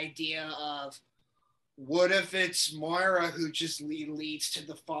to the idea of, what if it's Moira who just leads to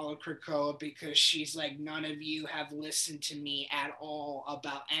the fall of Krakoa because she's like, none of you have listened to me at all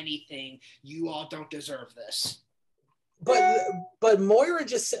about anything. You all don't deserve this. but Moira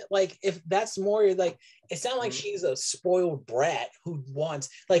just said, like, if that's Moira, like, it sounds like she's a spoiled brat who wants,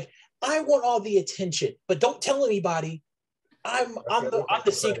 like, I want all the attention, but don't tell anybody. I'm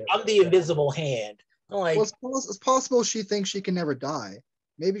the secret, I'm the invisible hand. I'm like, well, it's possible she thinks she can never die.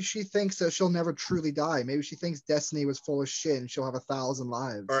 Maybe she thinks that she'll never truly die. Maybe she thinks Destiny was full of shit and she'll have 1,000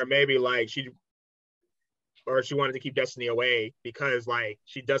 lives. Or maybe like she wanted to keep Destiny away because like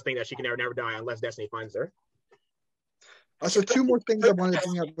she does think that she can never die unless Destiny finds her. So two more things I wanted to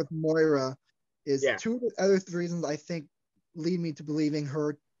bring up with Moira is two of the other reasons I think lead me to believing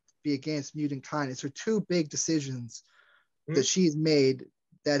her be against mutant kind. It's her two big decisions that she's made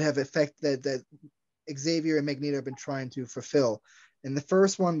that have affected that Xavier and Magneto have been trying to fulfill. And the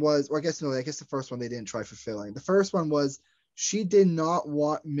first one was, or I guess the first one they didn't try fulfilling. The first one was she did not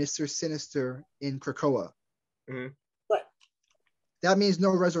want Mr. Sinister in Krakoa. Right. That means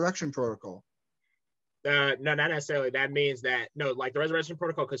no resurrection protocol. No, not necessarily. That means that like the resurrection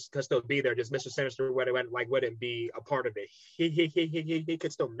protocol could still be there. Just Mr. Sinister wouldn't be a part of it. He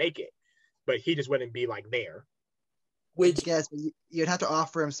could still make it, but he just wouldn't be like there. Which yes, you'd have to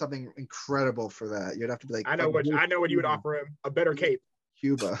offer him something incredible for that. You'd have to be like, I know what you would offer him, a better cape.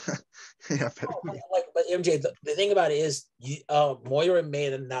 Cuba. Yeah, but MJ, the thing about it is, Moira may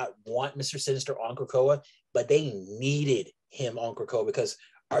not want Mr. Sinister on Krakoa, but they needed him on Krakoa because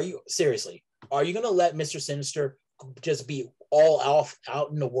are you going to let Mr. Sinister just be all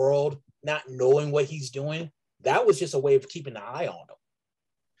out in the world, not knowing what he's doing? That was just a way of keeping an eye on him.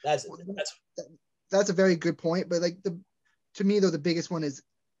 That's a very good point. But like to me though, the biggest one is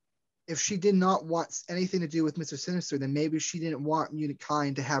if she did not want anything to do with Mr. Sinister, then maybe she didn't want mutant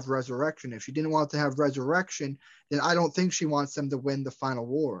kind to have resurrection. If she didn't want to have resurrection, then I don't think she wants them to win the final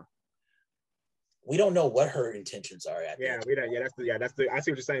war. We don't know what her intentions are. We don't. That's the. I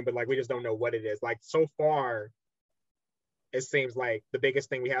see what you're saying, but like we just don't know what it is. Like so far, it seems like the biggest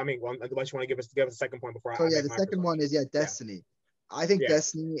thing we have. I mean, unless you want to give us a second point before. The second one is Destiny. Yeah. I think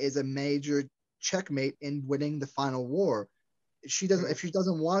Destiny is a major checkmate in winning the final war. She doesn't. If she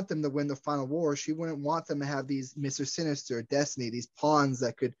doesn't want them to win the final war, she wouldn't want them to have these Mr. Sinister, Destiny, these pawns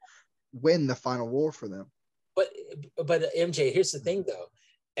that could win the final war for them. But MJ, here's the thing though.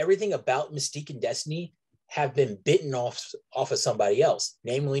 Everything about Mystique and Destiny have been bitten off of somebody else,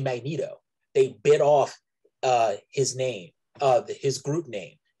 namely Magneto. They bit off his name, his group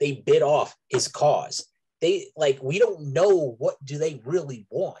name. They bit off his cause. We don't know what do they really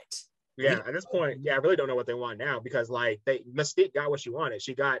want. Yeah, at this point, I really don't know what they want now because Mystique got what she wanted.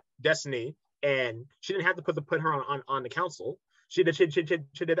 She got Destiny, and she didn't have to put her on the council. She did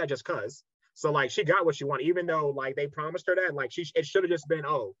that just cause. So like she got what she wanted, even though like they promised her that. Like it should have just been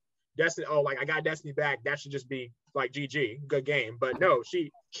Destiny. Like I got Destiny back. That should just be like GG, good game. But no,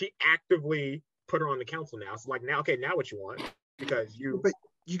 she actively put her on the council now. So like now what you want? Because you. But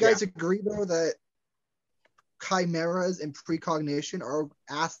you guys agree though that chimeras and precognition are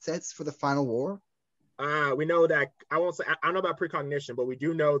assets for the final war? We know that I don't know about precognition, but we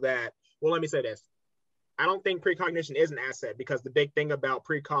do know that. Well, let me say this. I don't think precognition is an asset because the big thing about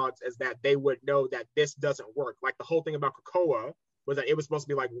precogs is that they would know that this doesn't work. Like the whole thing about Krakoa was that it was supposed to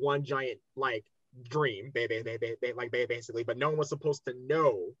be like one giant like dream, basically, but no one was supposed to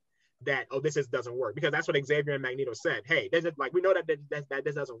know that this doesn't work because that's what Xavier and Magneto said. Hey, this is like we know that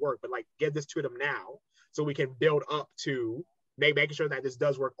this doesn't work, but like give this to them now so we can build up to making sure that this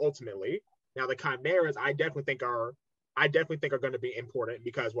does work ultimately. Now the chimeras, I definitely think are going to be important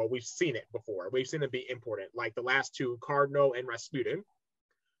because, well, we've seen it before. We've seen it be important, like the last two, Cardinal and Rasputin.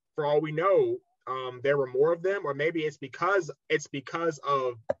 For all we know, there were more of them, or maybe it's because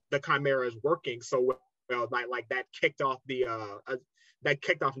of the chimeras working so well. Like that kicked off Nimrod. There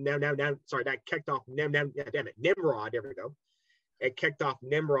we go. It kicked off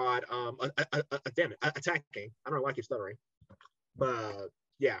Nimrod. Attacking. I don't know why I keep stuttering, but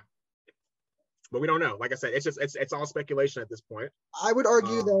yeah. But we don't know. Like I said, it's all speculation at this point. I would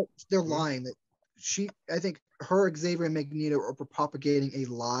argue that they're lying. That I think her, Xavier, and Magneto are propagating a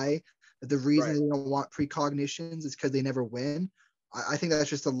lie. That the reason they don't want precognitions is because they never win. I think that's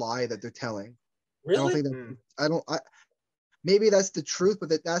just a lie that they're telling. Really? Maybe that's the truth,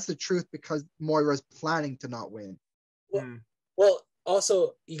 but that's the truth because Moira's planning to not win. Well,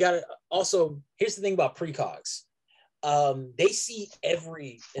 also here's the thing about precogs. They see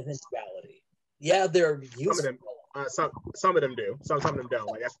every eventuality. Yeah, they're useful. Some of them do. Some of them don't.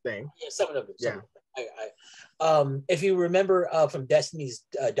 Like that's the thing. Yeah, some of them do. If you remember from Destiny's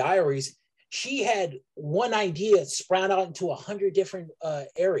diaries, she had one idea sprout out into 100 different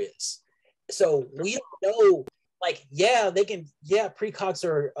areas. So we don't know. Like, they can. Yeah, precogs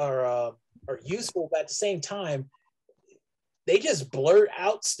are useful, but at the same time, they just blurt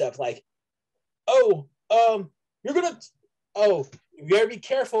out stuff like, "Oh, you're gonna, oh, you gotta be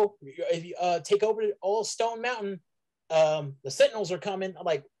careful if you take over all Stone Mountain. The Sentinels are coming." I'm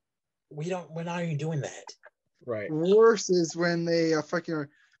like, we're not even doing that. Right. Worse is when they fucking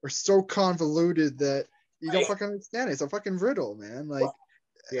are so convoluted that you don't fucking understand it. It's a fucking riddle, man. Like,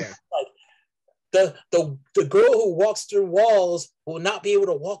 yeah. Like the girl who walks through walls will not be able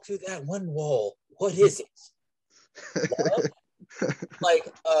to walk through that one wall. What is it? Like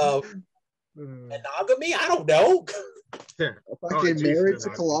monogamy? I don't know. Yeah. Fucking marriage to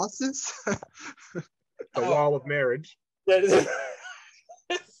Colossus. The wall of marriage. No,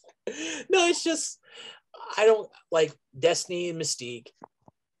 it's just I don't like Destiny and Mystique.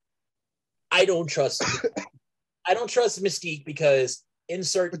 I don't trust Mystique because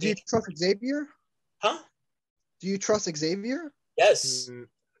But do you trust Xavier? Huh? Do you trust Xavier? Yes.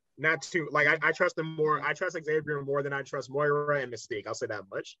 Not too like I trust him more. I trust Xavier more than I trust Moira and Mystique. I'll say that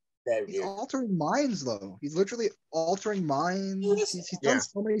much. He's altering minds, though. He's literally altering minds. He's done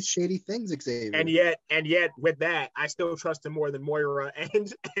so many shady things, Xavier. And yet, with that, I still trust him more than Moira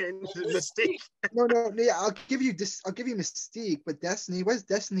and Mystique. No, yeah, I'll give you Mystique, but Destiny. What has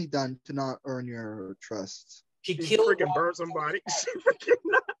Destiny done to not earn your trust? She freaking burned somebody.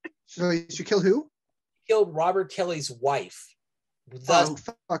 She killed who? Killed Robert Kelly's wife. Oh,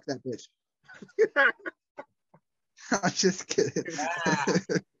 fuck that bitch. I'm just kidding.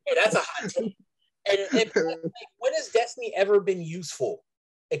 Hey, that's a hot take. And when has Destiny ever been useful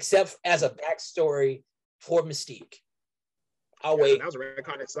except as a backstory for Mystique? I'll wait. That was a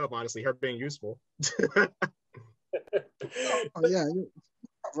retcon itself, honestly, her being useful. Oh, yeah, you're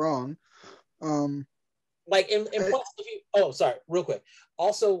not wrong. Like in plus, oh, sorry, real quick.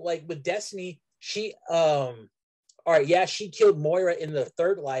 Also, like with Destiny, she all right, yeah, she killed Moira in the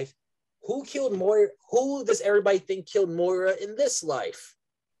third life. Who killed Moira? Who does everybody think killed Moira in this life?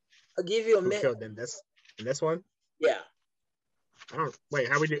 I'll give you a minute. Who killed in this one? Yeah. I don't wait,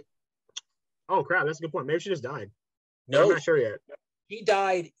 how we do? Oh crap, that's a good point. Maybe she just died. No, I'm not sure yet. She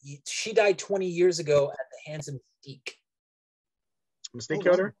died 20 years ago at the hands of Mystique. Mystique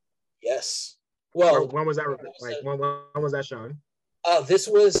killed her? Yes. Well, when was that like when was that shown? This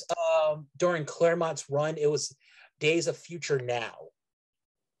was during Claremont's run. It was Days of Future Now.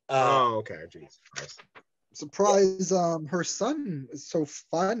 Oh, okay. Jeez. Surprise! Her son is so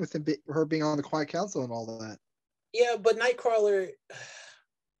fine with her being on the Quiet Council and all that. Yeah, but Nightcrawler.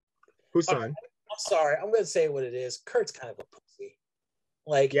 Whose son? I'm sorry. I'm gonna say what it is. Kurt's kind of a pussy.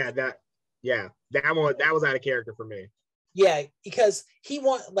 Like that was out of character for me. Yeah, because he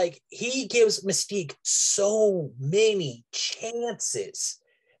gives Mystique so many chances.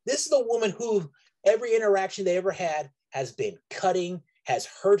 This is the woman who every interaction they ever had has been cutting, has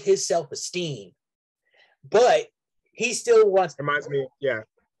hurt his self-esteem. But he still wants. Reminds me, yeah.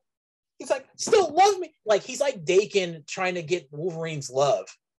 He's like, still love me. Like he's like Dakin trying to get Wolverine's love.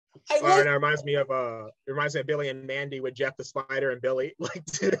 It reminds me of Billy and Mandy with Jeff the Spider and Billy. Like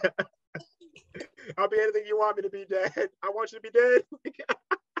I'll be anything you want me to be, Dad. I want you to be dead.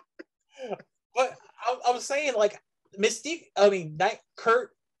 But I was saying, like, Mystique,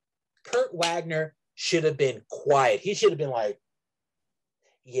 Kurt Wagner should have been quiet. He should have been like,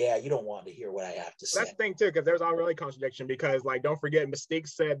 yeah, you don't want to hear what I have to say. That's the thing, too, because there's already contradiction because, like, don't forget, Mystique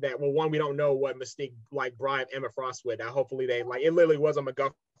said that, well, one, we don't know what Mystique, like, bribed Emma Frost with. Hopefully they, like, it literally was a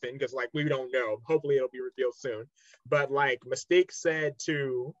MacGuffin because, like, we don't know. Hopefully it'll be revealed soon. But, like, Mystique said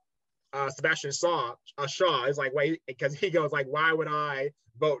to Sebastian Shaw is like, wait, because he goes like, why would I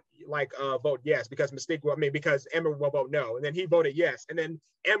vote yes? Because because Emma will vote no, and then he voted yes, and then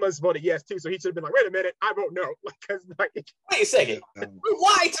Emma's voted yes too. So he should have been like, wait a minute, I vote no, because like, wait a second,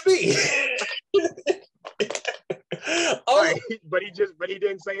 lie to me. Right. But he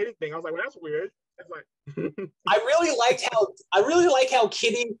didn't say anything. I was like, well, that's weird. It's like I really like how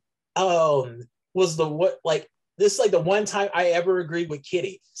Kitty was the what like this is like the one time I ever agreed with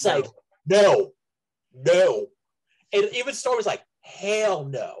Kitty. It's like no. And even Storm was like, hell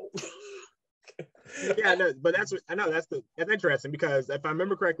no. Yeah, no, but that's interesting because if I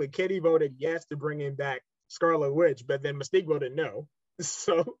remember correctly, Kitty voted yes to bringing back Scarlet Witch, but then Mystique voted no.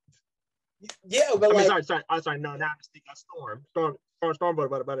 So yeah, but sorry, no, not Mystique, Storm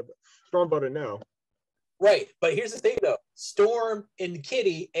voted no. Right, but here's the thing though: Storm and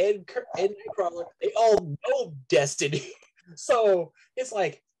Kitty and Nightcrawler, they all know Destiny, so it's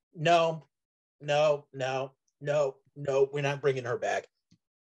like no, we're not bringing her back.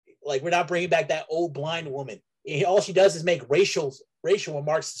 Like we're not bringing back that old blind woman. All she does is make racial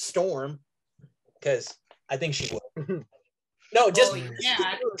remarks to Storm, because I think she will. No, just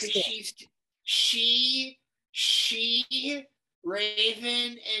she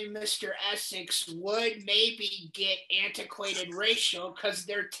Raven and Mr. Essex would maybe get antiquated racial because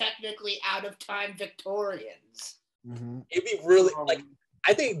they're technically out of time Victorians. Mm-hmm. It'd be really like,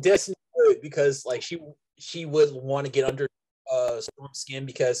 I think Destiny would, because like she would want to get under Storm's skin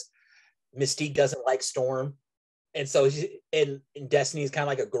because Mystique doesn't like Storm. And so and Destiny is kind of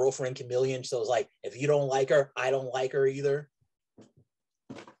like a girlfriend chameleon. So it's like, if you don't like her, I don't like her either.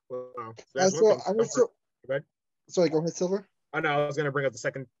 Well, sorry, go ahead, Silver. I know I was gonna bring up the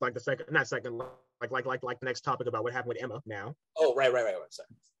next topic about what happened with Emma now. Oh, right. Sorry.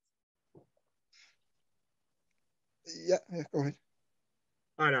 Yeah, go ahead.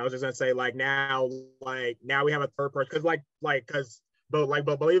 I know, I was just gonna say now we have a third person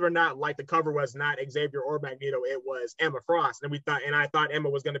but believe it or not, like the cover was not Xavier or Magneto, it was Emma Frost, and I thought Emma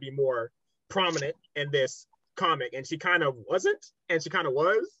was gonna be more prominent in this comic, and she kind of wasn't, and she kind of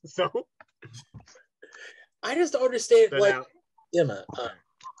was. So I just don't understand. So like now, Emma,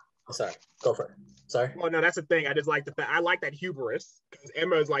 sorry, go for it. Sorry. Well, no, that's the thing. I just like I like that hubris, because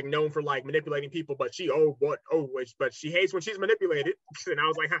Emma is like known for like manipulating people, but but she hates when she's manipulated. And I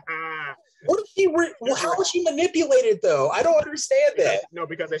was like, ha ha. How was she manipulated though? I don't understand that. No,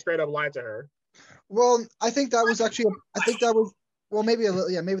 because they straight up lied to her. Well, I think that was well, maybe a little,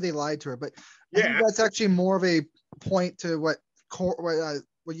 yeah, maybe they lied to her, but I think that's actually more of a point to what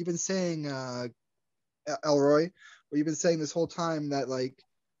you've been saying, Elroy. What you've been saying this whole time, that like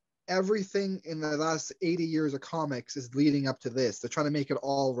everything in the last 80 years of comics is leading up to this. They're trying to make it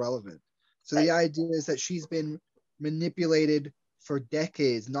all relevant. So the idea is that she's been manipulated for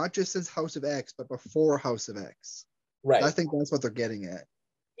decades, not just since House of X, but before House of X. Right. I think that's what they're getting at.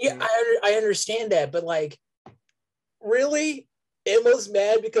 Yeah, I understand that, but like, really, Emma's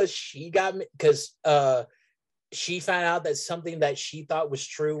mad because she found out that something that she thought was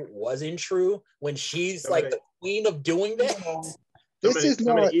true wasn't true, when she's like the queen of doing that. This is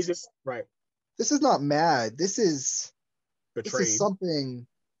not right. This is not mad. This is betrayed. This is something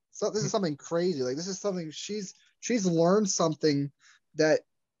crazy. Like, this is something she's learned something that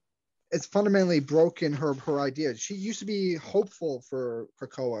it's fundamentally broken her idea. She used to be hopeful for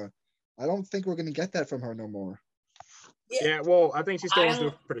Krakoa. I don't think we're gonna get that from her no more. Yeah, well, I think she still wants to do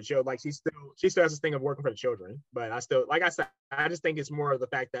it for the children. Like, she still has this thing of working for the children. But I still, like I said, I just think it's more of the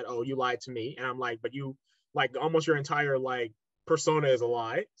fact that, oh, you lied to me, and I'm like, but you, like, almost your entire like persona is a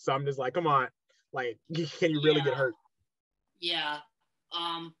lie. So I'm just like, come on, like, can you really get hurt? Yeah,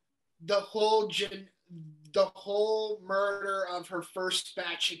 the whole murder of her first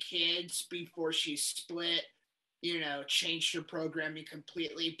batch of kids before she split, changed her programming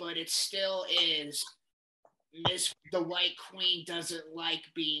completely. But it still is. The White Queen doesn't like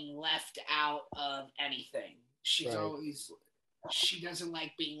being left out of anything. She doesn't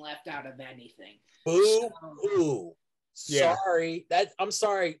like being left out of anything. Boo. Sorry. I'm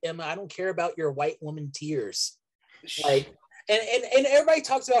sorry, Emma. I don't care about your white woman tears. Like, and everybody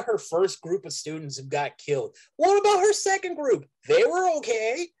talks about her first group of students who got killed. What about her second group? They were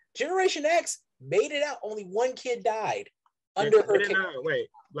okay. Generation X made it out. Only one kid died under her. Wait.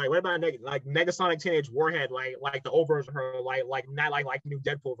 Like, what about Negasonic Teenage Warhead? Like the old version of her, like not like new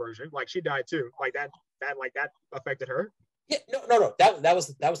Deadpool version. Like, she died too. Like that affected her. Yeah, no. That was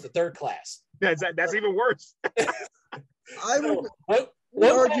the third class. That's even worse. I would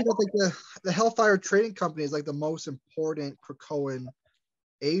argue that like the Hellfire Trading Company is like the most important Krakoan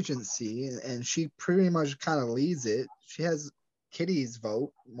agency, and she pretty much kind of leads it. She has Kitty's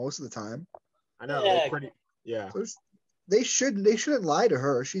vote most of the time. I know. Yeah. So they shouldn't lie to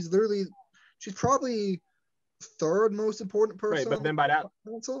her. She's probably third most important person. Right, but then by that,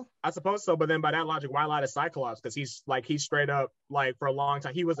 council? I suppose so. But then by that logic, why lie to Cyclops? Because he's straight up, like, for a long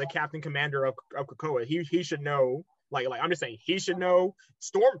time, he was the captain commander of Krakoa. He should know. Like I'm just saying, he should know.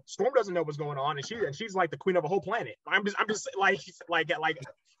 Storm doesn't know what's going on, and she's like the queen of a whole planet. I'm just like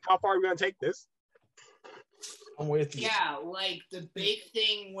how far are we gonna take this? I'm with you. Yeah, like the big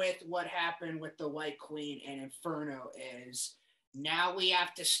thing with what happened with the White Queen and Inferno is now we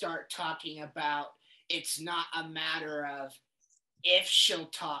have to start talking about, it's not a matter of if she'll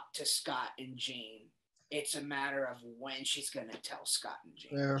talk to Scott and Jean. It's a matter of when she's going to tell Scott and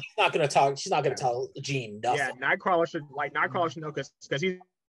Jean. Yeah. She's not going to tell Jean nothing. Yeah, Nightcrawler should know,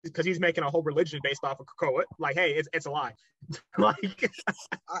 because he's making a whole religion based off of Krakoa. Like, hey, it's a lie. Like,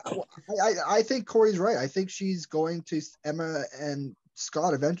 I think Corey's right. I think she's going to Emma and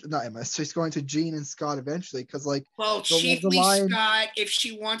Scott eventually. Not Emma. She's going to Jean and Scott eventually, because chiefly Scott. If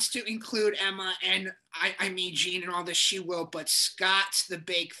she wants to include Emma and I mean Jean and all this, she will. But Scott's the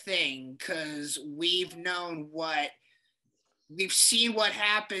big thing, because we've known what we've seen what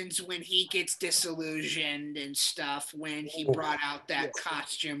happens when he gets disillusioned and stuff when he brought out that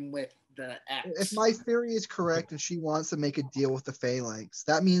costume with the X. If my theory is correct and she wants to make a deal with the Phalanx,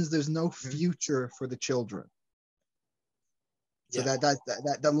 that means there's no future for the children. So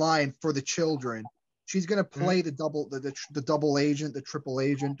that the line for the children, she's gonna play the double agent, the triple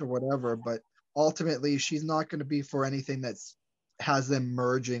agent, or whatever, but ultimately she's not gonna be for anything that's has them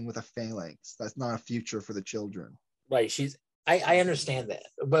merging with a Phalanx. That's not a future for the children. Right. I understand that.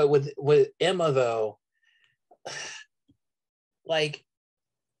 But with Emma though, like,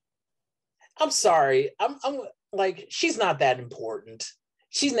 I'm sorry. I'm like, she's not that important.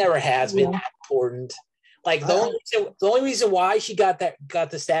 She's never has been that important. Like the only reason why she got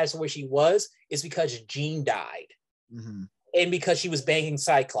the status where she was is because Jean died, and because she was banging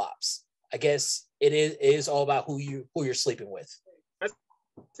Cyclops. I guess it is all about who you're sleeping with. That's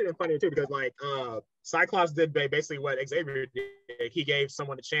even funny too, because like Cyclops did basically what Xavier did. He gave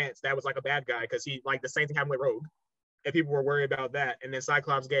someone a chance that was like a bad guy, because he, like, the same thing happened with Rogue, and people were worried about that. And then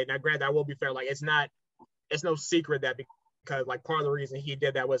Cyclops gave. Now, granted, I will be fair. Like, it's no secret that because like part of the reason he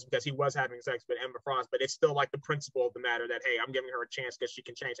did that was because he was having sex with Emma Frost, but it's still like the principle of the matter that, hey, I'm giving her a chance because she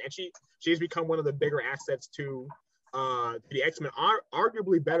can change, and she's become one of the bigger assets to the X-Men,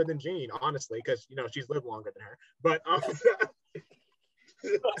 arguably better than Jean, honestly, because she's lived longer than her. But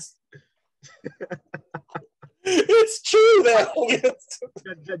it's true though.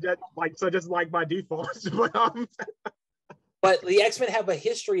 just like by default. But the X-Men have a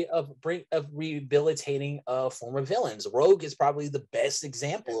history of rehabilitating former villains. Rogue is probably the best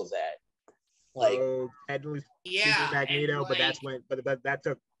example of that. Like, Magneto, but that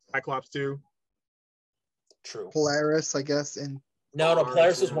took Cyclops too. True. Polaris, I guess. No,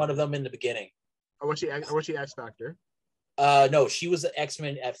 Polaris was one of them in the beginning. Or was she X-Factor? No, she was an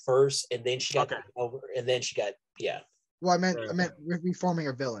X-Men at first, and then she got over, and then she got Well, I meant reforming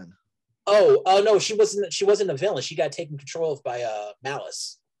a villain. Oh no, she wasn't a villain. She got taken control of by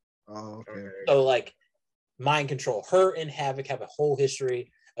Malice. Oh, okay. So like mind control. Her and Havoc have a whole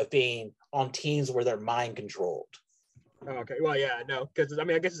history of being on teams where they're mind controlled. Okay. Well, yeah, no, because I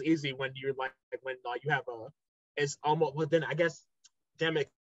guess it's easy when you're when you have it's almost. Well, then I guess, damn it,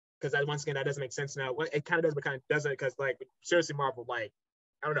 because once again that doesn't make sense now. Well, it kind of does, but kind of doesn't, because like seriously, Marvel, like,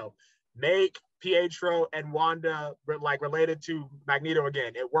 I don't know, make Pietro and Wanda related to Magneto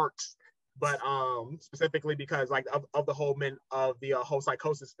again. It works. But specifically because like of the whole whole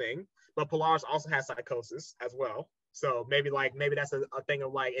psychosis thing, but Polaris also has psychosis as well. So maybe that's a thing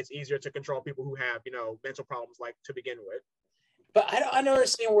of like, it's easier to control people who have mental problems, like, to begin with. But I don't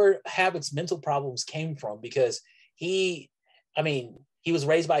understand where Havoc's mental problems came from, because he was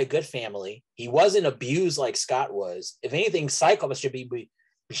raised by a good family. He wasn't abused like Scott was. If anything, Cyclops should be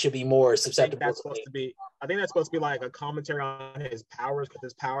more susceptible. I think that's supposed to be like a commentary on his powers, because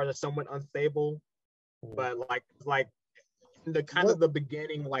his powers are somewhat unstable. But like the kind of the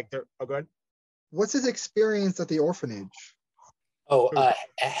beginning, like they're good. What's his experience at the orphanage?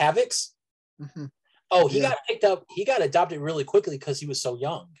 Havoc's. Mm-hmm. Oh, he got picked up. He got adopted really quickly because he was so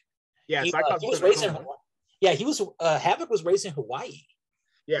young. Yeah, he was raised in Hawaii. Yeah, Havoc was raised in Hawaii.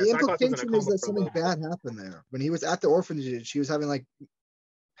 Yeah, the implication is that something bad happened there. When he was at the orphanage, he was having like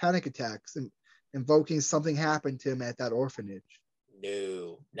panic attacks and invoking something happened to him at that orphanage.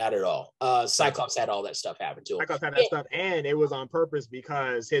 No, not at all. Cyclops had all that stuff happen to him. Cyclops had that stuff, and it was on purpose,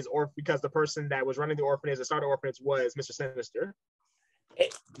 because because the person that was running the orphanage, the starter orphanage, was Mr. Sinister.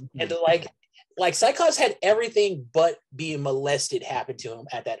 And like Cyclops had everything but being molested happen to him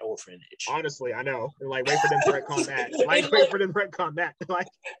at that orphanage. Honestly, I know. Like, wait for them to retcon that. Wait for them to retcon that. It's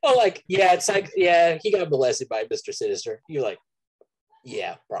like, yeah, he got molested by Mr. Sinister. You're like,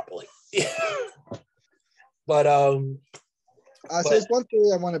 yeah, probably. But so there's one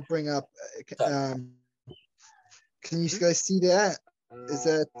theory I want to bring up. Can you guys see that? Is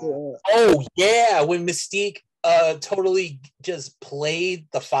that? Oh yeah, when Mystique totally just played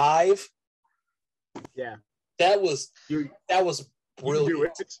the 5. Yeah, that was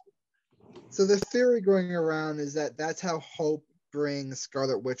brilliant. So the theory going around is that that's how Hope brings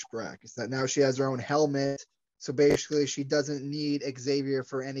Scarlet Witch back. Is that now she has her own helmet, so basically she doesn't need Xavier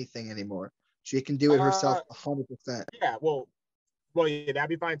for anything anymore. She can do it herself 100%. Yeah, well, yeah, that'd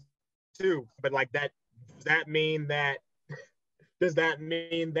be fine too. But like that, does that mean that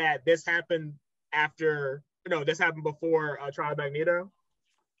this happened after? No, this happened before Trial of Magneto.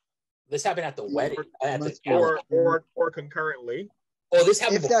 This happened at the wedding, or concurrently. Oh, this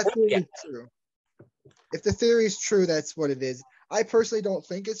happened if before. That theory is true. If the theory is true, that's what it is. I personally don't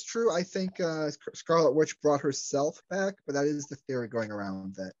think it's true. I think Scarlet Witch brought herself back, but that is the theory going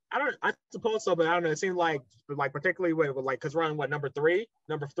around that. I suppose so, but I don't know. It seems like particularly with like, because we're on what, number three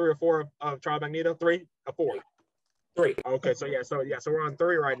or four of Trial of Magneto, 3 or 4. 3. Okay, so we're on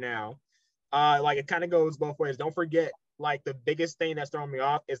 3 right now. Like it kind of goes both ways. Don't forget, like the biggest thing that's throwing me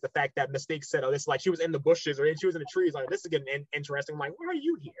off is the fact that Mystique said, "Oh, this like she was in the bushes or she was in the trees." Like, this is getting interesting. I'm like, why are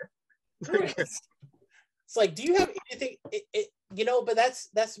you here? It's like, do you have anything? But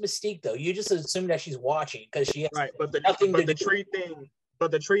that's Mystique though. You just assume that she's watching because she has right. But nothing to the do. tree thing. But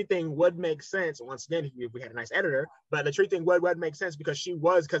the tree thing would make sense. Once again, we had a nice editor. But the tree thing would make sense because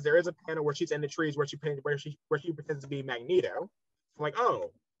there is a panel where she's in the trees where she pretends to be Magneto. I'm like, oh,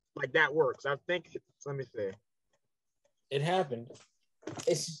 like that works. I think. Let me see. It happened.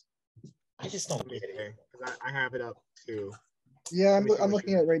 I just don't get it. Because I have it up too. Yeah, I'm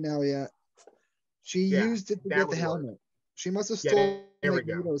looking at it right now. Yeah, she used it to get the helmet. Work. She must have stolen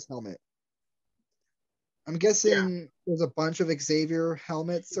Magneto's helmet. I'm guessing there's a bunch of Xavier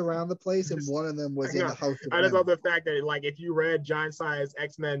helmets around the place, and one of them was in the house. I just love the fact that, like, if you read Giant Size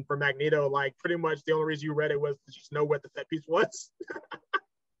X-Men for Magneto, like, pretty much the only reason you read it was to just know what the set piece was.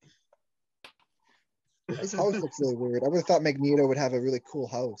 His house looks really weird. I would have thought Magneto would have a really cool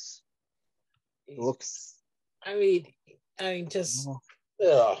house. It looks. I mean, just.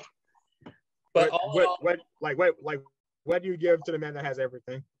 Ugh. But what do you give to the man that has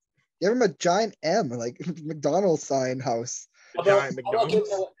everything? Give him a giant M, like McDonald's sign house. How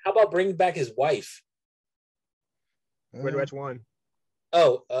about bring back his wife? Which one?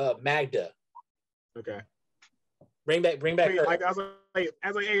 Oh, Magda. Okay. Bring back her. Like, I was like,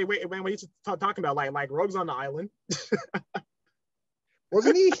 hey, wait, man, what are you talking about? Like Rogue's on the island.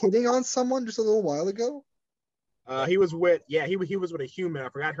 Wasn't he hitting on someone just a little while ago? He was with he was with a human. I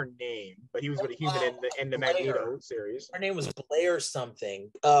forgot her name, but he was with a human in the Magneto series. Her name was Blair something.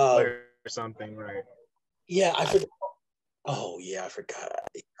 Blair something, right? Yeah, I forgot. Oh yeah, I forgot.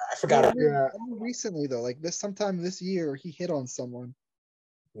 I forgot. Yeah. Recently though, like sometime this year, he hit on someone.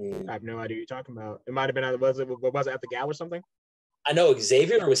 I have no idea what you're talking about. It might have been was it at the gal or something? I know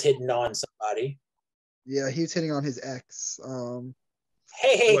Xavier was hitting on somebody. Yeah, he was hitting on his ex.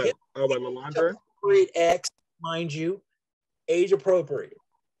 Hey. Oh, by Lalandra? Great ex, mind you, age appropriate.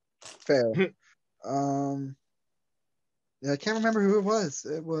 Fair. Yeah, I can't remember who it was.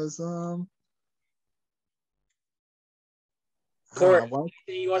 It was Cora. I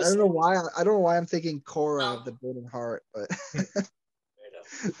don't know why. I don't know why I'm thinking Cora of the Burning Heart, but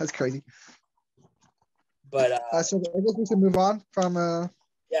that's crazy. But so I guess we should move on from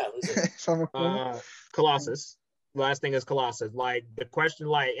from Colossus. The last thing is Colossus. Like the question,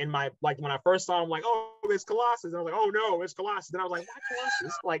 like in my when I first saw him, like, oh, it's Colossus. And I was like, oh no, it's Colossus. And I was like, why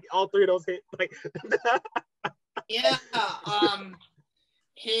Colossus? Like all three of those hit like. Yeah.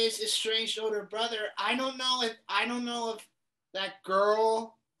 His estranged older brother. I don't know if that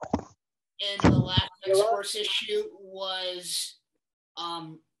girl in the last X-Force issue was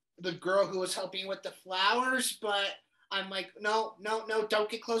the girl who was helping with the flowers, but I'm like, no, don't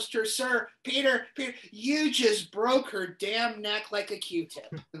get close to her, sir. Peter, you just broke her damn neck like a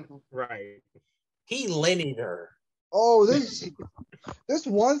Q-tip. Right. He Lenny'd her. Oh, there's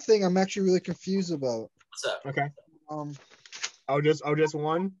one thing I'm actually really confused about. What's up? Okay. Just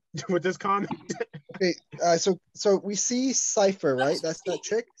one with this comment. Okay, so we see Cypher, right? That's that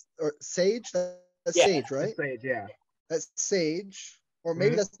chick or Sage. That's Sage, right? Sage, yeah. That's Sage, or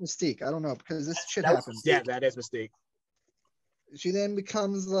maybe that's Mystique. I don't know because this shit happens. Yeah, that is Mystique. She then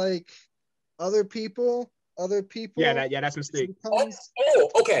becomes like other people. Yeah, that's Mystique.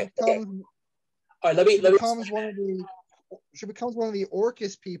 Okay. All right, let me. She becomes one of the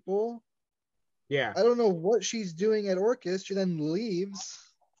Orcus people. Yeah. I don't know what she's doing at Orcus. She then leaves.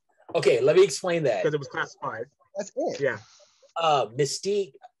 Okay, let me explain that. Because it was classified. That's it. Yeah.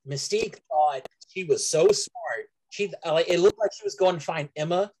 Mystique thought she was so smart. She it looked like she was going to find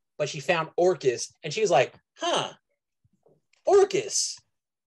Emma, but she found Orcus, and she was like, "Huh, Orcus,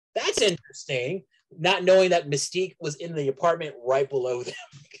 that's interesting." Not knowing that Mystique was in the apartment right below them.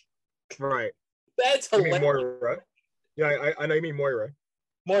 Right. That's hilarious. You mean Moira? Yeah, I know you mean Moira.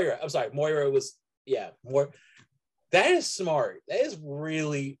 Moira. I'm sorry. Moira was more. That is smart. That is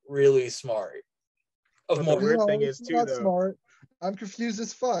really, really smart. But the weird thing is too, though. Smart. I'm confused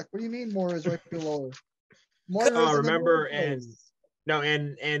as fuck. What do you mean Moira's right below her? Remember in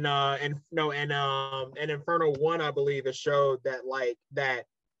Inferno 1, I believe it showed that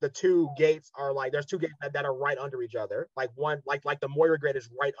the two gates are there's two gates that are right under each other. Like one, like the Moira gate is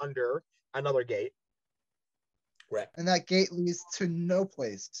right under another gate. Right. And that gate leads to no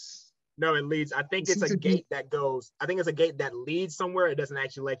place. No, it leads. I think it's a gate that goes. I think it's a gate that leads somewhere. It doesn't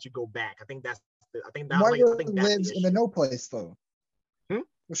actually let you go back. I think that's. I think that. Moira I think that's lives in the no place though.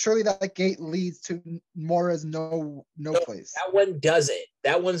 Well, surely that gate leads to Moira's no place. That one doesn't.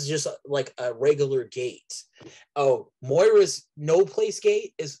 That one's just like a regular gate. Oh, Moira's no place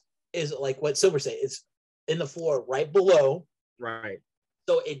gate is like what Silver said. It's in the floor right below. Right.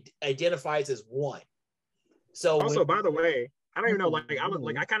 So it identifies as one. So also, by the way, I don't even know. Like I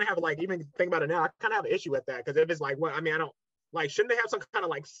kind of have like even think about it now. I kind of have an issue with that because if it's like, well, I mean, I don't like. Shouldn't they have some kind of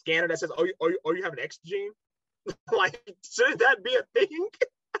like scanner that says, "Oh, you have an X gene"? Like, shouldn't that be a thing?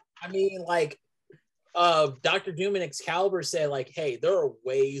 I mean, like, Dr. Doom and Excalibur said, like, hey, there are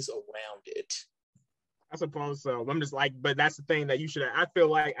ways around it. I suppose so. I'm just like, but that's the thing that you should. I feel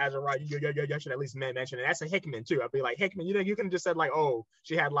like as a writer, you should at least mention it. That's a Hickman too. I'd be like, Hickman, you can just said like, oh,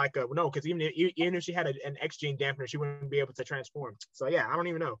 she had like a no, because even if she had an X gene dampener, she wouldn't be able to transform. So yeah, I don't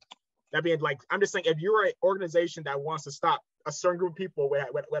even know. That'd be like, I'm just saying, if you're an organization that wants to stop a certain group of people with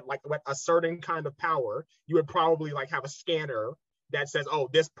a certain kind of power, you would probably like have a scanner that says, oh,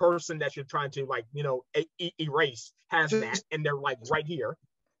 this person that you're trying to like, erase has that, and they're like right here.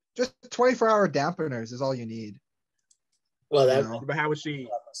 Just 24-hour dampeners is all you need. Well, that. But how would she?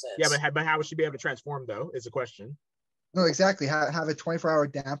 Yeah, but how would she be able to transform though? Is the question. No, exactly. Have a 24-hour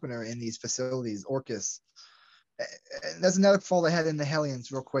dampener in these facilities, Orcus. And that's another fault I had in the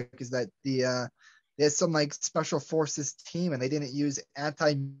Hellions, real quick, is that there's some like special forces team, and they didn't use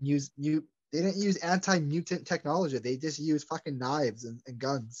anti-mutant technology. They just use fucking knives and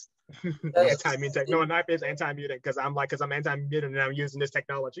guns. Anti-mutant. No, a knife is anti-mutant because I'm anti-mutant and I'm using this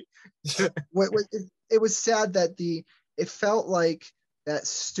technology. It was sad that it felt like that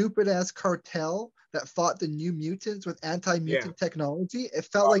stupid ass cartel that fought the New Mutants with anti-mutant technology. It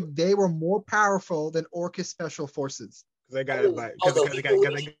felt like they were more powerful than Orcus Special Forces. They got it, because they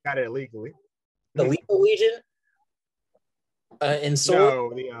got it illegally. The Lethal Legion. And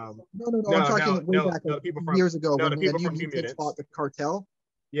so no, I'm talking way back years ago when the New Mutants fought the cartel.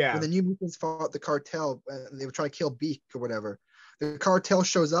 Yeah. When the New Mutants fought the cartel, they were trying to kill Beak or whatever. The cartel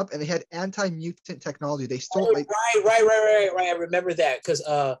shows up and they had anti-mutant technology. They stole right. I remember that because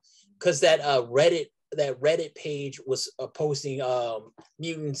that Reddit page was posting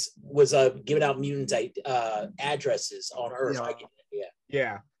mutants was giving out mutants addresses on Earth.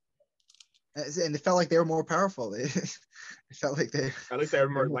 Yeah. And it felt like they were more powerful. It felt like they. At least they were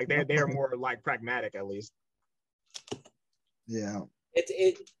more like they are more like pragmatic, at least. Yeah.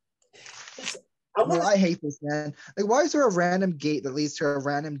 I hate this, man. Like, why is there a random gate that leads to a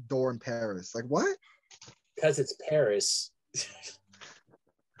random door in Paris? Like, what? Because it's Paris.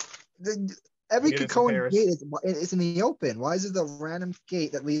 Every Krakoan gate is in the open. Why is it a random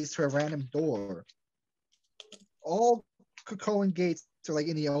gate that leads to a random door? All Krakoan gates are like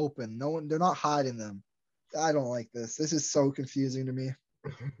in the open. They're not hiding them. I don't like this. This is so confusing to me.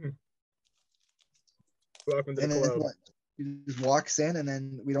 Welcome to the club. She just walks in, and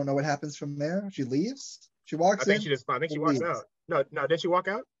then we don't know what happens from there. She leaves. She walks in. I think she walks out. No, did she walk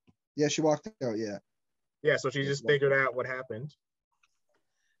out? Yeah, she walked out. Yeah. Yeah, so she just figured out what happened.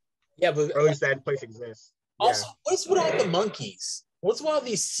 Yeah, but or at least that place exists. Also, what's with all the monkeys? What's with all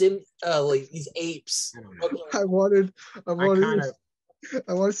these these apes? I want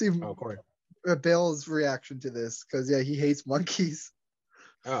to see Bill's reaction to this because he hates monkeys.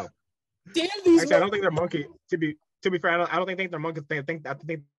 Oh, damn these! Actually, I don't think they're monkeys. To be fair, I don't think they're monkeys. I think they're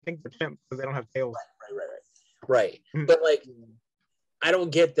chimps because they don't have tails. Right. But like, I don't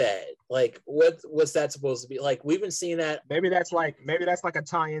get that. Like, what's that supposed to be? Like, we've been seeing that. Maybe that's like a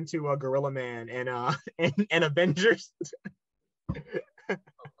tie into a Gorilla Man and and Avengers. Oh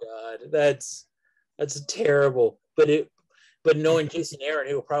God, that's terrible. But knowing Jason Aaron,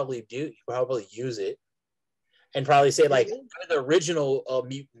 he will probably use it, and probably say like the original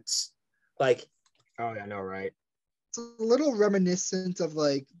mutants. Like, oh yeah, I know, right? It's a little reminiscent of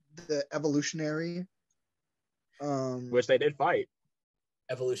like the Evolutionary. Which they did fight.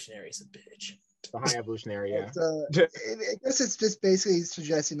 Evolutionary is a bitch. The High Evolutionary, yeah. I guess it's just basically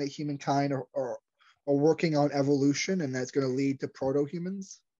suggesting that humankind are working on evolution, and that's going to lead to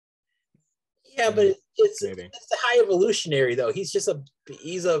proto-humans. Yeah, but it's the High Evolutionary though. He's a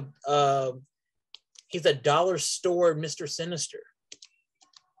dollar store Mr. Sinister.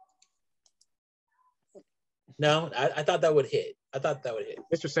 No, I thought that would hit.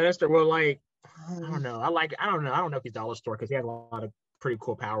 Mr. Sinister, well, like, I don't know. I don't know if he's dollar store because he has a lot of pretty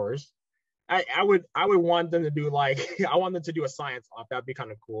cool powers. I would want them to do like I want them to do a science off. That'd be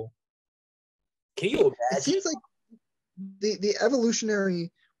kind of cool. Can you imagine? It seems like the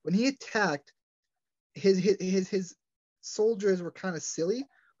Evolutionary, when he attacked, his soldiers were kind of silly,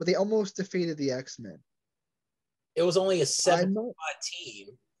 but they almost defeated the X-Men. It was only a 7 team.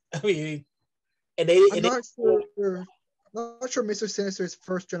 I mean, and they. I'm not sure. Not sure Mr. Sinister's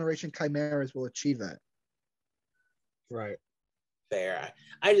first generation chimeras will achieve that. Right. Fair.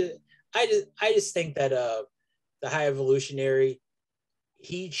 I just think that the High Evolutionary,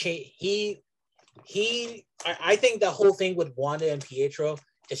 I think the whole thing with Wanda and Pietro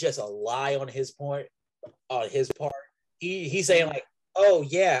is just a lie on his part. He's saying like, oh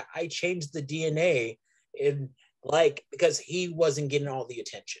yeah, I changed the DNA in like because he wasn't getting all the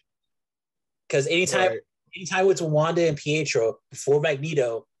attention. Because anytime it's Wanda and Pietro before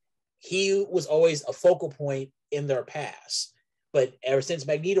Magneto, he was always a focal point in their past. But ever since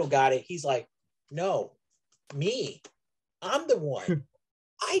Magneto got it, he's like, no, me. I'm the one.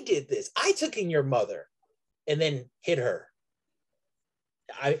 I did this. I took in your mother and then hid her.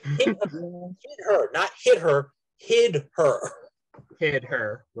 I hid her, not hit her, hid her. Hid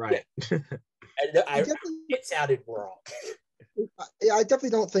her, right. It sounded wrong. Yeah, I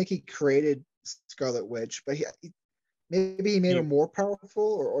definitely don't think he created Scarlet Witch, but maybe he made her more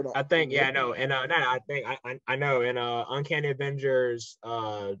powerful or not. I think, yeah, no, and I think I know in Uncanny Avengers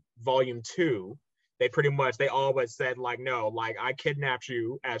Volume 2, they always said like, no, like I kidnapped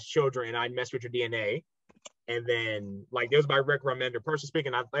you as children and I messed with your DNA. And then like it was by Rick Remender. Personally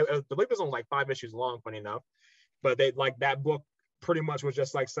speaking, I believe it was only like 5 issues long, funny enough. But they like that book pretty much was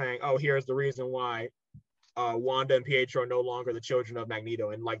just like saying, oh, here's the reason why Wanda and Pietro are no longer the children of Magneto,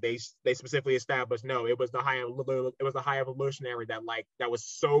 and like they specifically established, no, it was the high evolutionary that was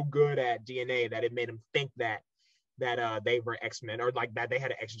so good at DNA that it made him think that they were X-Men or like that they had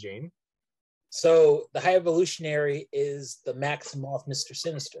an X gene. So the High Evolutionary is the Maximoff Mr.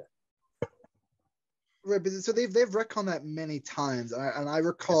 Sinister. Right, but so they've retconned that many times, and I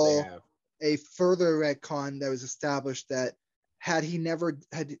recall a further retcon that was established that had he never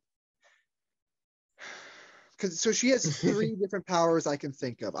had. So she has 3 different powers I can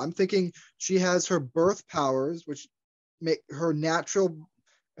think of. I'm thinking she has her birth powers, which make her natural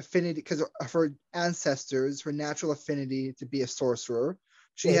affinity because of her ancestors, her natural affinity to be a sorcerer.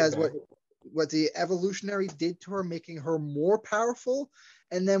 She has what the evolutionary did to her, making her more powerful.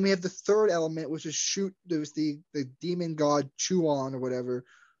 And then we have the third element, which is there's the demon god Chuon or whatever,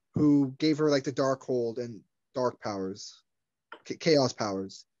 who gave her like the dark hold and dark powers, chaos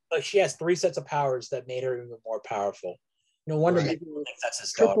powers. Like she has 3 sets of powers that made her even more powerful. No wonder people think that's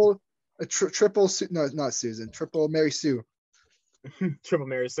his daughter. Not Susan. Triple Mary Sue. Triple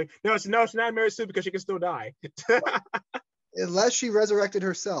Mary Sue. No, she's not Mary Sue because she can still die. Unless she resurrected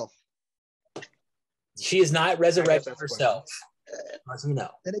herself. She is not resurrected herself. As we know.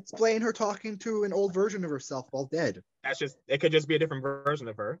 Then explain her talking to an old version of herself while dead. It could just be a different version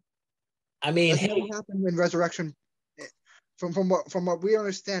of her. I mean, that's what happened in Resurrection. From what we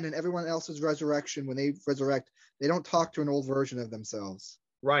understand, in everyone else's resurrection, when they resurrect, they don't talk to an old version of themselves.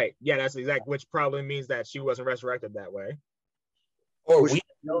 Right. Yeah, that's exact. Which probably means that she wasn't resurrected that way. Or we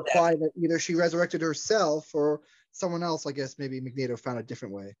know that either she resurrected herself or someone else. I guess maybe Magneto found a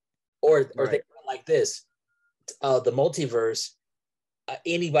different way. Or they like this. The multiverse.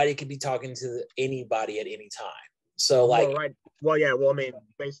 Anybody could be talking to anybody at any time. So like, Well, yeah. Well, I mean,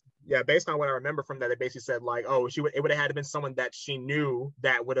 based on what I remember from that, they basically said like, oh, it would have had to been someone that she knew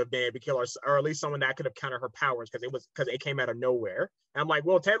that would have been able to kill her, or at least someone that could have countered her powers because it came out of nowhere. And I'm like,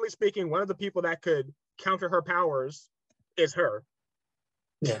 well, technically speaking, one of the people that could counter her powers is her.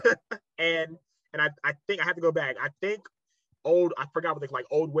 Yeah. and I think I have to go back. I think I forgot what they like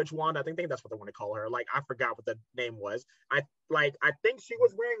old witch Wanda. I think that's what they want to call her. Like I forgot what the name was. I think she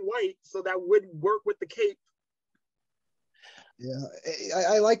was wearing white, so that would work with the cape. Yeah,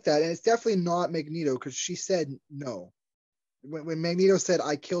 I like that, and it's definitely not Magneto because she said no. When Magneto said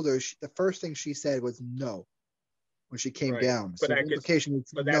I killed her, the first thing she said was no when she came down. But so the implication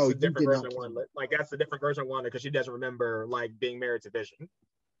is that's no, a different version of Wanda. Like that's a different version of Wanda because she doesn't remember like being married to Vision.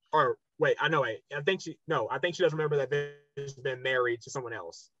 Or wait, I think she doesn't remember that Vision's been married to someone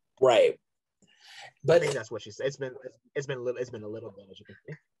else. Right. But I think that's what she said. It's been a little bit, as you can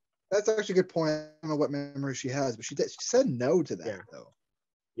see. That's actually a good point. I don't know what memory she has, but she said no to that though.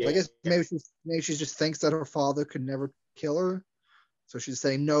 Yeah. I guess maybe she just thinks that her father could never kill her, so she's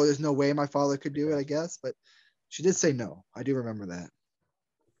saying no. There's no way my father could do it. I guess, but she did say no. I do remember that.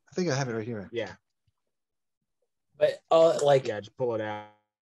 I think I have it right here. Yeah. But just pull it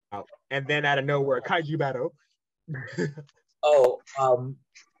out, and then out of nowhere, kaiju battle. Oh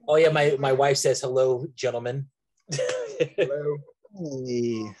yeah. My wife says hello, gentlemen. Hello.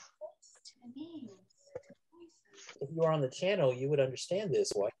 Hey. If you were on the channel, you would understand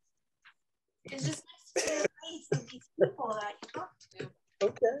this. Why? It's just nice to meet some of these people that I talk to.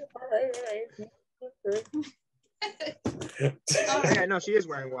 Okay. All right. Yeah, no, she is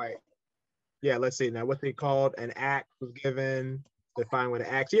wearing white. Yeah, let's see now. What they called an axe was given. Define what an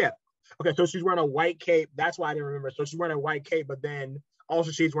axe. Yeah. Okay, so she's wearing a white cape. That's why I didn't remember. So she's wearing a white cape, but then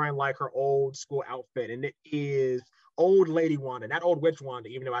also she's wearing like her old school outfit, and it is old lady Wanda, not old witch Wanda.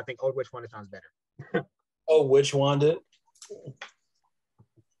 Even though I think old witch Wanda sounds better. Oh, which Wanda?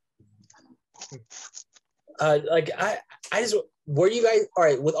 I just were you guys all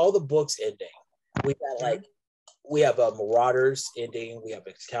right with all the books ending? We got like we have Marauders ending, we have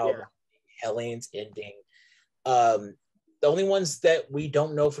Excalibur, Hellions ending. The only ones that we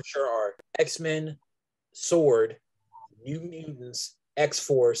don't know for sure are X-Men, Sword, New Mutants,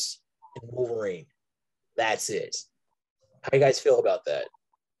 X-Force, and Wolverine. That's it. How do you guys feel about that?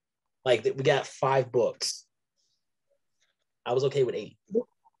 Like we got 5 books. I was okay with 8.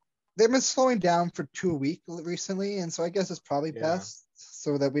 They've been slowing down for 2 a week recently, and so I guess it's probably best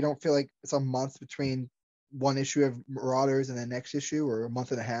so that we don't feel like it's a month between one issue of Marauders and the next issue, or a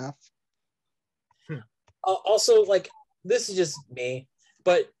month and a half. Also, like this is just me,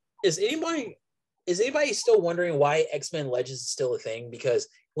 but is anybody still wondering why X-Men Legends is still a thing? Because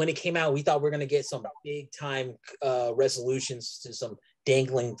when it came out, we thought we were going to get some big time resolutions to some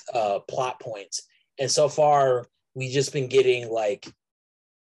dangling plot points, and so far we just been getting like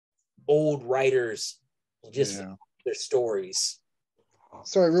old writers just their stories.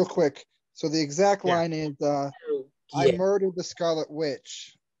 Sorry, real quick. So the exact line is, I murdered the Scarlet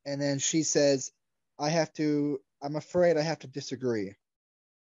Witch. And then she says, I'm afraid I have to disagree.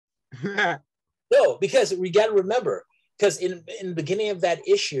 No, because we got to remember, because in the beginning of that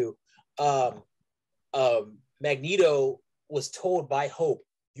issue, Magneto was told by Hope,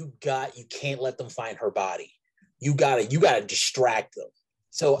 you can't let them find her body. You gotta distract them.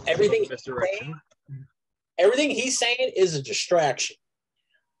 So everything he's saying is a distraction,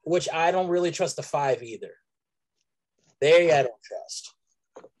 which I don't really trust the 5 either. I don't trust.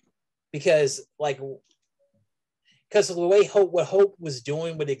 Because of the way what Hope was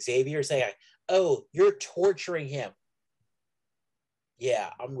doing with Xavier, saying, oh, you're torturing him. Yeah,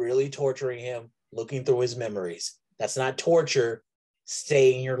 I'm really torturing him, looking through his memories. That's not torture.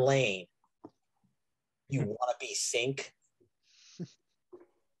 Stay in your lane. You want to be Sync?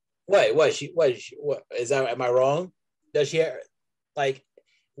 What is that? Am I wrong? Does she like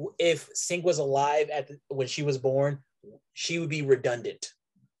if Sync was alive when she was born, she would be redundant.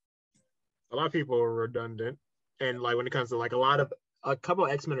 A lot of people are redundant, and like when it comes to like a couple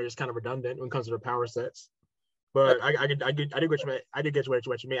of X-Men are just kind of redundant when it comes to their power sets. But I did get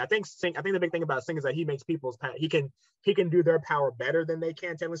what you mean. I think the big thing about Sync is that he makes he can do their power better than they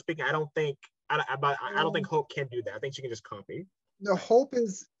can. Technically speaking, I don't think Hope can do that. I think she can just copy. No, Hope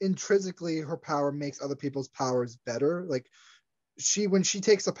is intrinsically her power makes other people's powers better. Like when she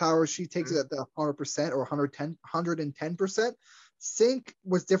takes a power, she takes it at the 100% or 110%. Sync,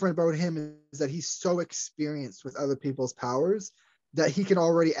 what's different about him is that he's so experienced with other people's powers that he can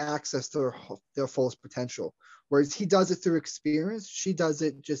already access their fullest potential. Whereas he does it through experience, she does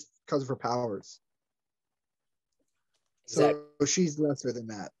it just because of her powers. Exactly. So she's lesser than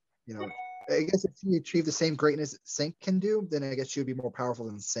that, you know. I guess if she achieved the same greatness Sync can do, then I guess she would be more powerful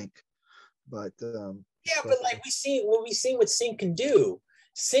than Sync. But but like we see what Sync can do.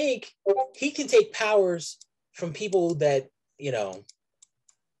 Sync, he can take powers from people that, you know,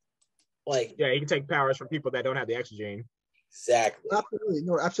 like he can take powers from people that don't have the X gene. Exactly.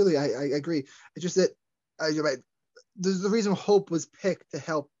 Absolutely. I agree. It's just that the reason Hope was picked to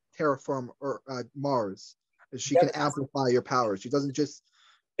help terraform Mars is she can amplify your powers. She doesn't just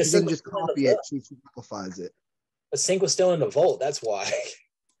copy it. She amplifies it. But Sync was still in the vault. That's why.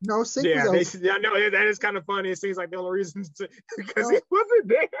 No, Sync was out. No, that is kind of funny. It seems like the only reason because he wasn't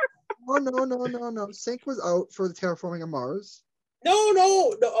there. No. Sync was out for the terraforming of Mars. No.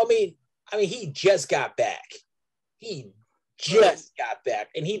 I mean, he just got back. And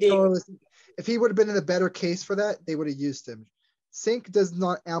he didn't. If he would have been in a better case for that, they would have used him. Sync does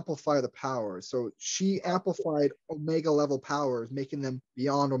not amplify the powers, so she amplified Omega level powers, making them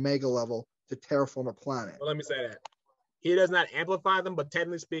beyond Omega level to terraform a planet. Well, let me say that he does not amplify them, but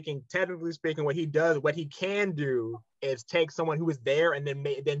technically speaking, what he can do is take someone who is there and then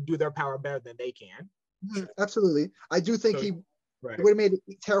do their power better than they can. Mm-hmm. Absolutely, I do think he would have made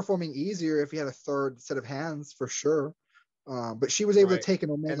terraforming easier if he had a third set of hands for sure. But she was able to take an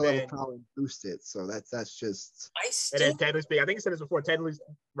Omega level power and boost it, so that's just. And then technically speaking, I think I said this before. Technically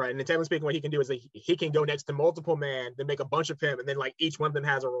speaking, what he can do is he can go next to multiple men, then make a bunch of him, and then like each one of them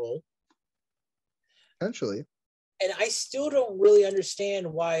has a role. Potentially. And I still don't really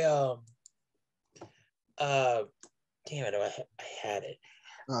understand why damn it, I had it.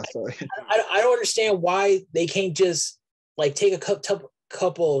 Oh, sorry. I don't understand why they can't just like take a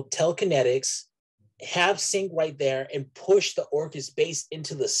couple telekinetics, have sync right there, and push the Orcus base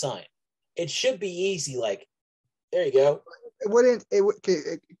into the sun. It should be easy. Like, there you go.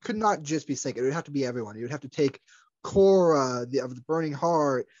 It could not just be sync. It would have to be everyone. You would have to take Cora, of the Burning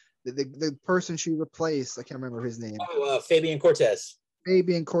Heart, the person she replaced. I can't remember his name. Oh, Fabian Cortez.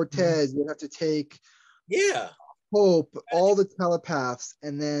 Fabian Cortez. You'd have to take Hope, all the telepaths,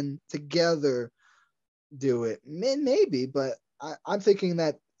 and then together do it. Maybe, but I'm thinking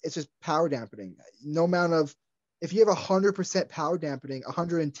that it's just power dampening. No amount of, if you have 100% power dampening,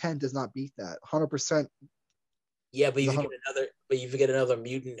 110 does not beat that. 100%. Yeah, but you get another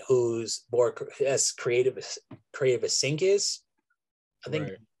mutant who's more as creative as Sync is. I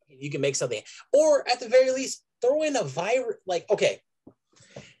think you can make something, or at the very least, throw in a virus. Like, okay,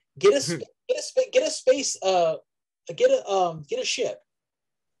 get a ship,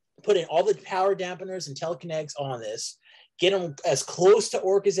 put in all the power dampeners and telekinetics on this, get them as close to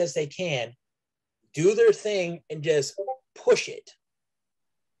Orcus as they can, do their thing, and just push it.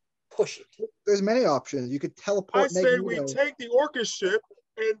 There's many options. You could teleport. I say we take the Orcus ship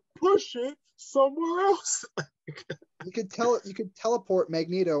and push it somewhere else. You could teleport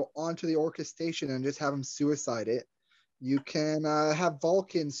Magneto onto the Orcus station and just have him suicide it. You can have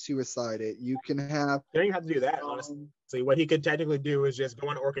Vulcan suicide it. You can have. You don't even have to do that, honestly. So what he could technically do is just go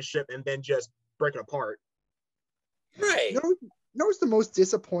on Orcus ship and then just break it apart. Right. You know what's the most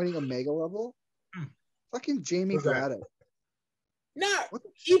disappointing Omega level? Fucking Jamie Braddock. Nah,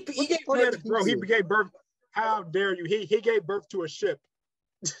 he gave birth, bro. He gave birth. How dare you? He gave birth to a ship.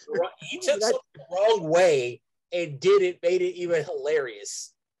 He took something the wrong way and made it even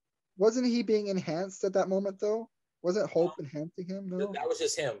hilarious. Wasn't he being enhanced at that moment though? Wasn't Hope enhancing him? No, that was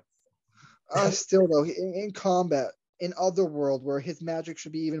just him. Still though, in combat, in Otherworld, where his magic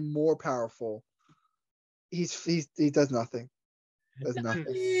should be even more powerful, he does nothing. Does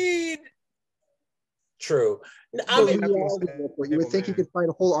nothing. True. You would think he could fight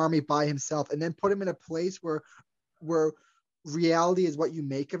a whole army by himself, and then put him in a place where reality is what you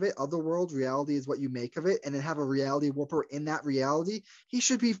make of it. Otherworld reality is what you make of it, and then have a reality warper in that reality. He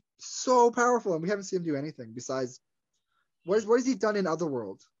should be so powerful, and we haven't seen him do anything besides. What has he done in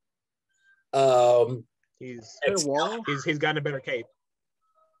Otherworld? He's he's gotten a better cape.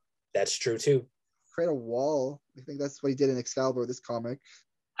 That's true too. Create a wall. I think that's what he did in Excalibur, this comic.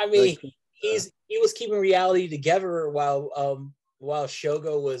 I mean, he was keeping reality together while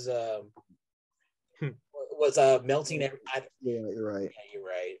Shogo was melting. Yeah, you're right. Yeah, you're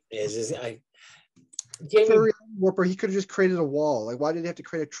right. It's just, for a warper, he could have just created a wall. Like, why did he have to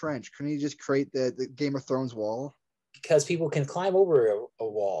create a trench? Couldn't he just create the Game of Thrones wall? Because people can climb over a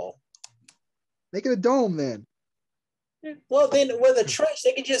wall. Make it a dome then. Well, then with a trench,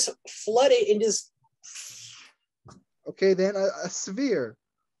 they can just flood it and just. Okay, then a sphere.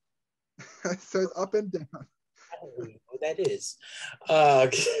 So it's up and down. I don't really know what that is.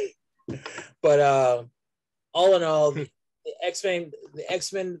 But all in all, the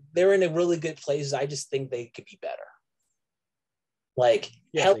X-Men, they're in a really good place. I just think they could be better. Like,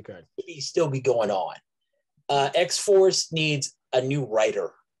 yes, they could still be going on. X-Force needs a new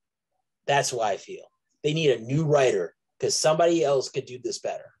writer. That's why I feel they need a new writer, because somebody else could do this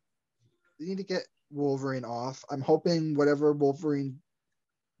better. They need to get Wolverine off. I'm hoping whatever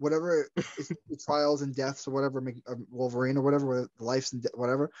is the trials and deaths or whatever, Wolverine or whatever, lives and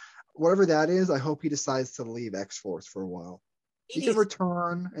whatever that is, I hope he decides to leave X-Force for a while. He can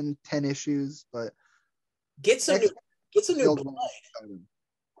return in 10 issues, but get some new blood.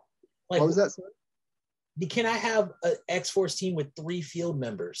 Like, what was that? Can I have an X-Force team with 3 field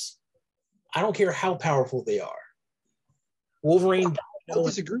members? I don't care how powerful they are. Wolverine. I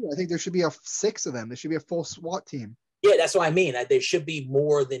disagree. I think there should be 6 of them. There should be a full SWAT team. Yeah, that's what I mean. There should be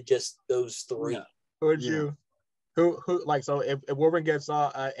more than just those 3. Yeah. Who like, so if Wolverine gets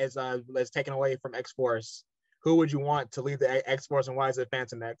is taken away from X-Force, who would you want to lead the X-Force, and why is it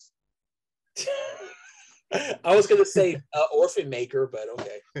Phantom X? I was gonna say Orphan Maker, but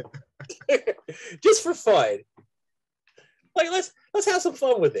okay. Just for fun. Like, let's have some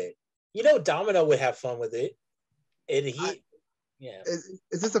fun with it. You know, Domino would have fun with it. And Is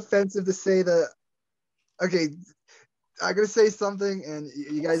this offensive to say that? Okay, I'm gonna say something, and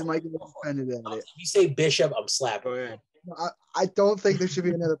you guys might get offended at it. If you say Bishop, I'm slapping. Go ahead. I don't think there should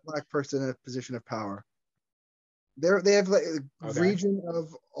be another black person in a position of power. They have like a region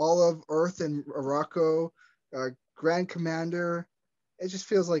of all of Earth and Morocco, Grand Commander. It just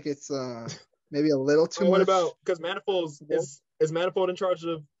feels like it's maybe a little too much. What about, because Manifold is Manifold in charge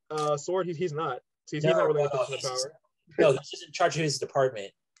of Sword? He's not. He's not really in a position of power. No, he's just in charge of his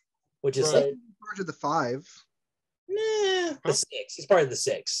department, which is Right. like in charge of the 5. the Huh? 6. He's part of the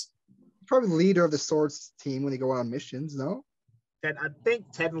 6. Probably the leader of the swords team when they go on missions, no? And I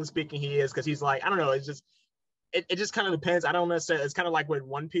think technically speaking, he is because he's like I don't know. It's just it just kind of depends. I don't necessarily. It's kind of like with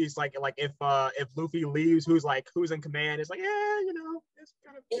One Piece, like if Luffy leaves, who's in command? It's like it's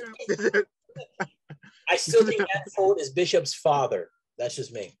kind of I still think Matfold is Bishop's father. That's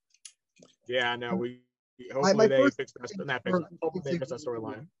just me. Yeah, I know. My Hopefully they first fix that. Hopefully they fix that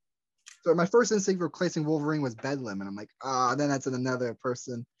storyline. So my first instinct for replacing Wolverine was Bedlam, and I'm like, then that's another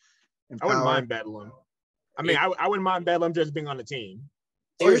person in I wouldn't power. mind Bedlam. I mean, I wouldn't mind Bedlam just being on the team.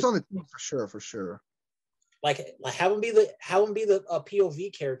 He's on the team for sure. Like have him be the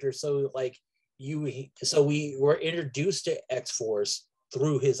POV character, so we were introduced to X-Force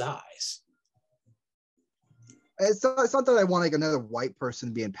through his eyes. It's not that I want like another white person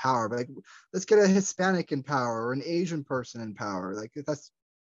to be in power, but like let's get a Hispanic in power or an Asian person in power. Like that's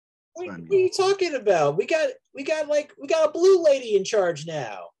what are you talking about? We got a blue lady in charge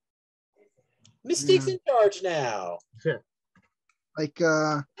now. Mystique's in charge now. Like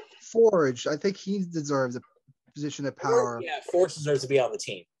Forge, I think he deserves a position of power. Yeah, Forge deserves to be on the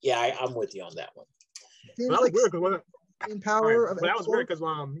team. Yeah, I'm with you on that one. Seems Well, like that was weird in power. but that was weird because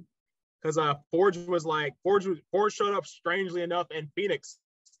Forge showed up strangely enough in Phoenix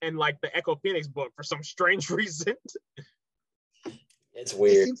in like the Echo Phoenix book for some strange reason. It's It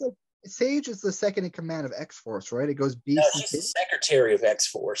weird. seems like Sage is the second in command of X-Force, right? It goes Beast. No, she's the secretary of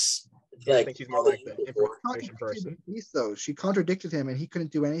X-Force. Yeah, I think she's more like the information person. Beast, though, she contradicted him, and he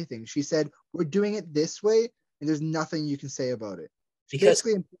couldn't do anything. She said, "We're doing it this way, and there's nothing you can say about it." She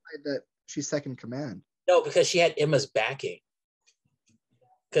basically implied that she's second in command. No, because she had Emma's backing.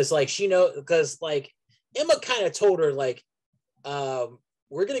 Because Emma kind of told her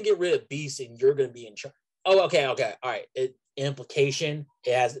we're gonna get rid of Beast and you're gonna be in charge. Oh, okay, all right. Implication.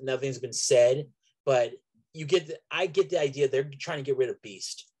 Nothing's been said, but I get the idea they're trying to get rid of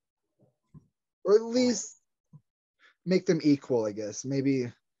Beast, or at least make them equal. I guess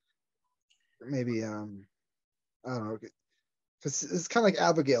maybe I don't know, because it's kind of like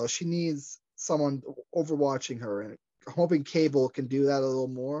Abigail. She needs someone overwatching her, and hoping Cable can do that a little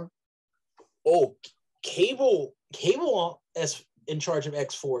more. Oh, Cable as in charge of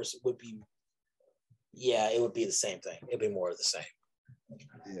X-Force would be, it would be the same thing. It'd be more of the same.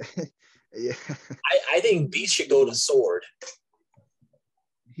 Yeah. I think Beast should go to Sword.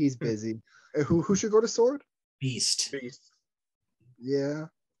 He's busy. Who should go to Sword? Beast. Yeah.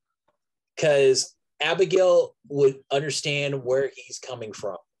 Because Abigail would understand where he's coming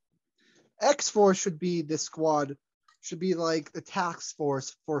from. X-Force should be the squad, should be like the task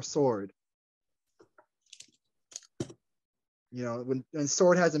force for Sword. You know, when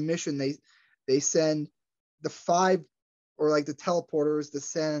Sword has a mission, they send the 5 or like the teleporters to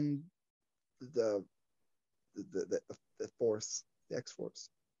send the force, the X-Force.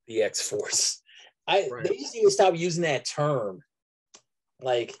 The X-Force. Right. They just need to stop using that term.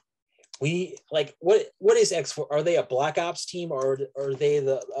 What is X-Force? Are they a Black Ops team or are they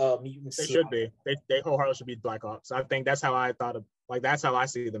the mutants? They should be. They wholeheartedly should be Black Ops. I think that's how I thought of. Like that's how I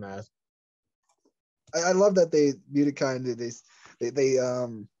see them as. I love that they Mutacon.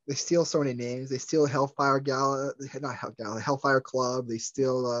 They steal so many names. They steal Hellfire Gala, not Hellfire Club. They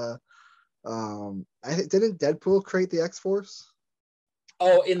steal. Didn't Deadpool create the X-Force?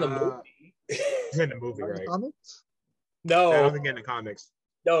 Oh, in the movie. In the movie, right? Comics? No, I don't think in the comics.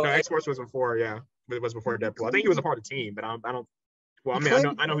 No, X-Force was before. Yeah, it was before Deadpool. I think he was a part of the team, but I don't. Well, I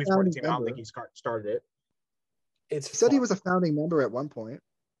mean, I know he's part of the team. I don't think he started it. He said he was a founding member at one point.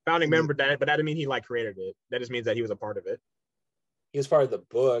 Founding member, but that didn't mean he created it. That just means that he was a part of it. He was part of the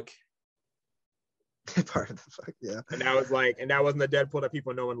book. Part of the book, yeah. And that wasn't the Deadpool that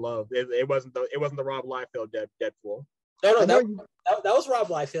people know and love. It wasn't the Rob Liefeld Deadpool. No, that was Rob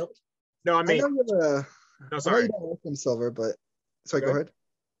Liefeld. No, I mean, no, sorry. I know you don't like him, Silver, but sorry, go ahead.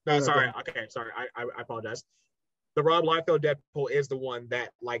 No, sorry. Okay, sorry. I apologize. The Rob Liefeld Deadpool is the one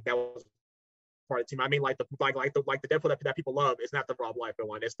that was part of the team. I mean, the Deadpool that people love is not the Rob Liefeld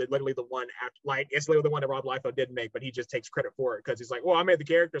one. It's literally the one it's literally the one that Rob Liefeld didn't make, but he just takes credit for it because he's like, well, I made the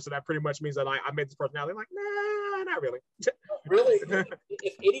character, so that pretty much means that I made this personality. I'm like, nah, not really. Really,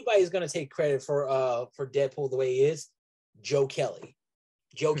 if anybody's gonna take credit for Deadpool the way he is, Joe Kelly.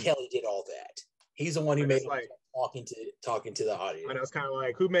 Joe Kelly did all that. He's the one who made talking to the audience. I know, it's kind of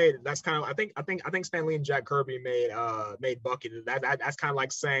like who made. That's kind of I think Stan Lee and Jack Kirby made Bucky. That's kind of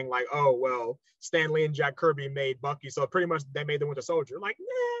like saying like, oh well, Stan Lee and Jack Kirby made Bucky, so pretty much they made the Winter Soldier. Like,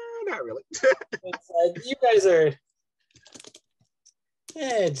 nah, not really. It's like you guys are.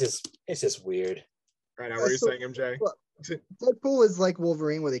 It's just weird. Right now, what are you saying, MJ? Well, Deadpool is like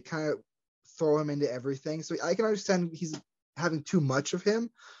Wolverine, where they kind of throw him into everything. So I can understand he's having too much of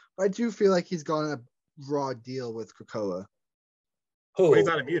him, but I do feel like he's gone a raw deal with Krakoa. But he's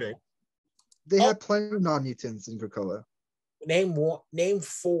not a mutant. They had plenty of non-mutants in Krakoa. Name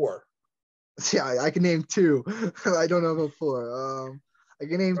 4. Yeah, I can name 2. I don't know about 4. I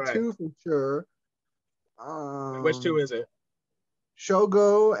can name 2 for sure. Which 2 is it?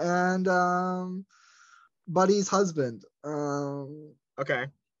 Shogo and Buddy's husband. Okay,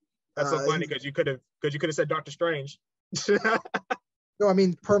 that's so funny because you could have said Doctor Strange. No, I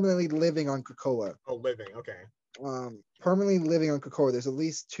mean permanently living on Krakoa. Oh, living. Okay. Permanently living on Krakoa. There's at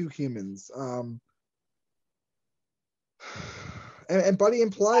least 2 humans. And Buddy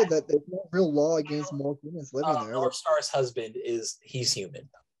implied that there's no real law against more humans living there. North Star's husband he's human.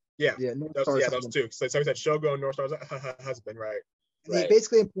 Yeah, those 2. So he said Shogo and North Star's husband, right? And they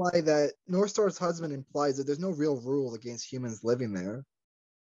basically imply that North Star's husband implies that there's no real rule against humans living there.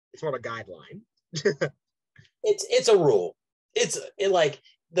 It's more of a guideline. It's a rule. It's like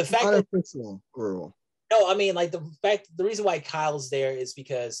the fact that unofficial rule. No, I mean like the reason why Kyle's there is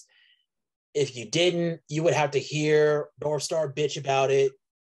because if you didn't, you would have to hear North Star bitch about it,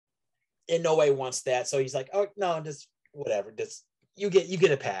 and nobody wants that. So he's like, oh no, just whatever. Just you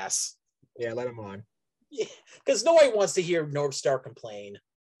get a pass. Yeah, let him on. Yeah, because nobody wants to hear North Star complain.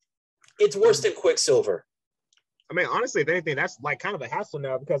 It's worse than Quicksilver. I mean, honestly, if anything, that's like kind of a hassle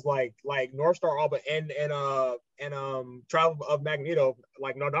now because like North Star Alba and Trial of Magneto,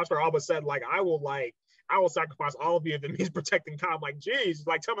 like North Star Alba said, like I will sacrifice all of you if it means protecting Kyle. I'm like, geez,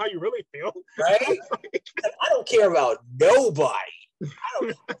 like tell me how you really feel. Right? I don't care about nobody.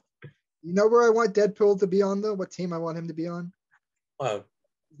 You know where I want Deadpool to be on though? What team I want him to be on?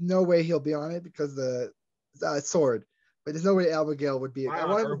 No way he'll be on it because the Sword. But there's no way Abigail would be. Why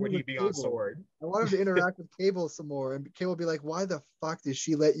on earth would he be on Sword? I want him to interact with Cable some more, and Cable will be like, "Why the fuck did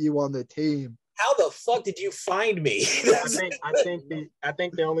she let you on the team? How the fuck did you find me?" I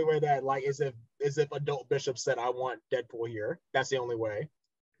think the only way that like is if Adult Bishop said, "I want Deadpool here." That's the only way.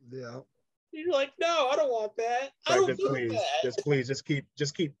 Yeah. You're like, no, I don't want that.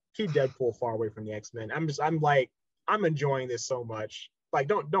 Just keep Deadpool far away from the X-Men. I'm enjoying this so much. Like,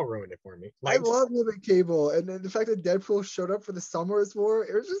 don't ruin it for me. Like, I love him and Cable, and then the fact that Deadpool showed up for the Summers War,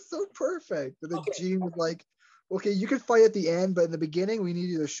 it was just so perfect. And then Jean was like, "Okay, you can fight at the end, but in the beginning, we need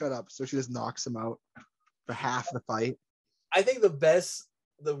you to shut up." So she just knocks him out for half the fight. I think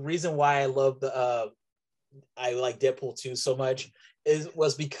the reason why I love I like Deadpool 2 so much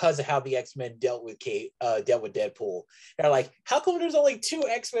was because of how the X-Men dealt with Deadpool. They're like, how come there's only 2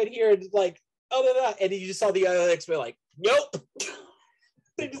 X-Men here? And like, oh no, no. And you just saw the other X-Men like, nope.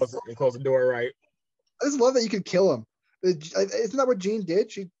 They closed the door, right? I just love that you could kill him. Isn't that what Jean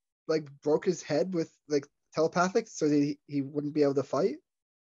did? She like broke his head with like telepathic so that he wouldn't be able to fight.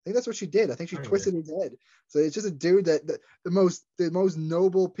 I think that's what she did. I think she twisted his head. So it's just a dude that the most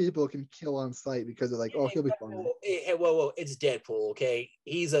noble people can kill on sight because they're like, oh, he'll be fine. Hey, whoa, it's Deadpool, okay?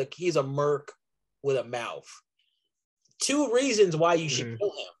 He's a merc with a mouth. 2 reasons why you should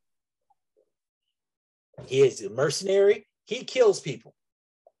kill him. He is a mercenary. He kills people.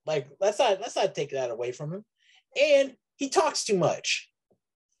 Like, let's not take that away from him. And he talks too much.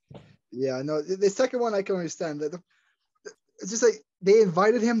 Yeah, no, the second one I can understand. It's just like they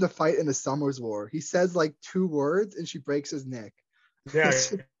invited him to fight in the Summers War. He says like 2 words and she breaks his neck. Yeah,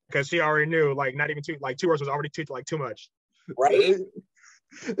 because she already knew, like, not even 2 words was already too much. Right?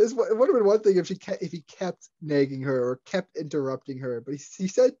 This would have been one thing if he kept nagging her or kept interrupting her, but he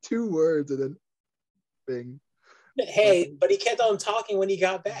said 2 words and then bing. Hey, but he kept on talking when he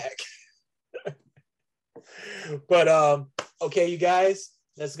got back. But okay, you guys,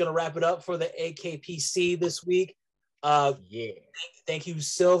 that's gonna wrap it up for the AKPC this week. Thank you,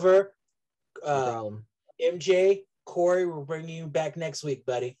 Silver. MJ, Corey, we're bringing you back next week,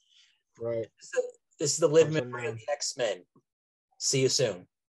 buddy. Right. This is the Live Memory of the X-Men. See you soon.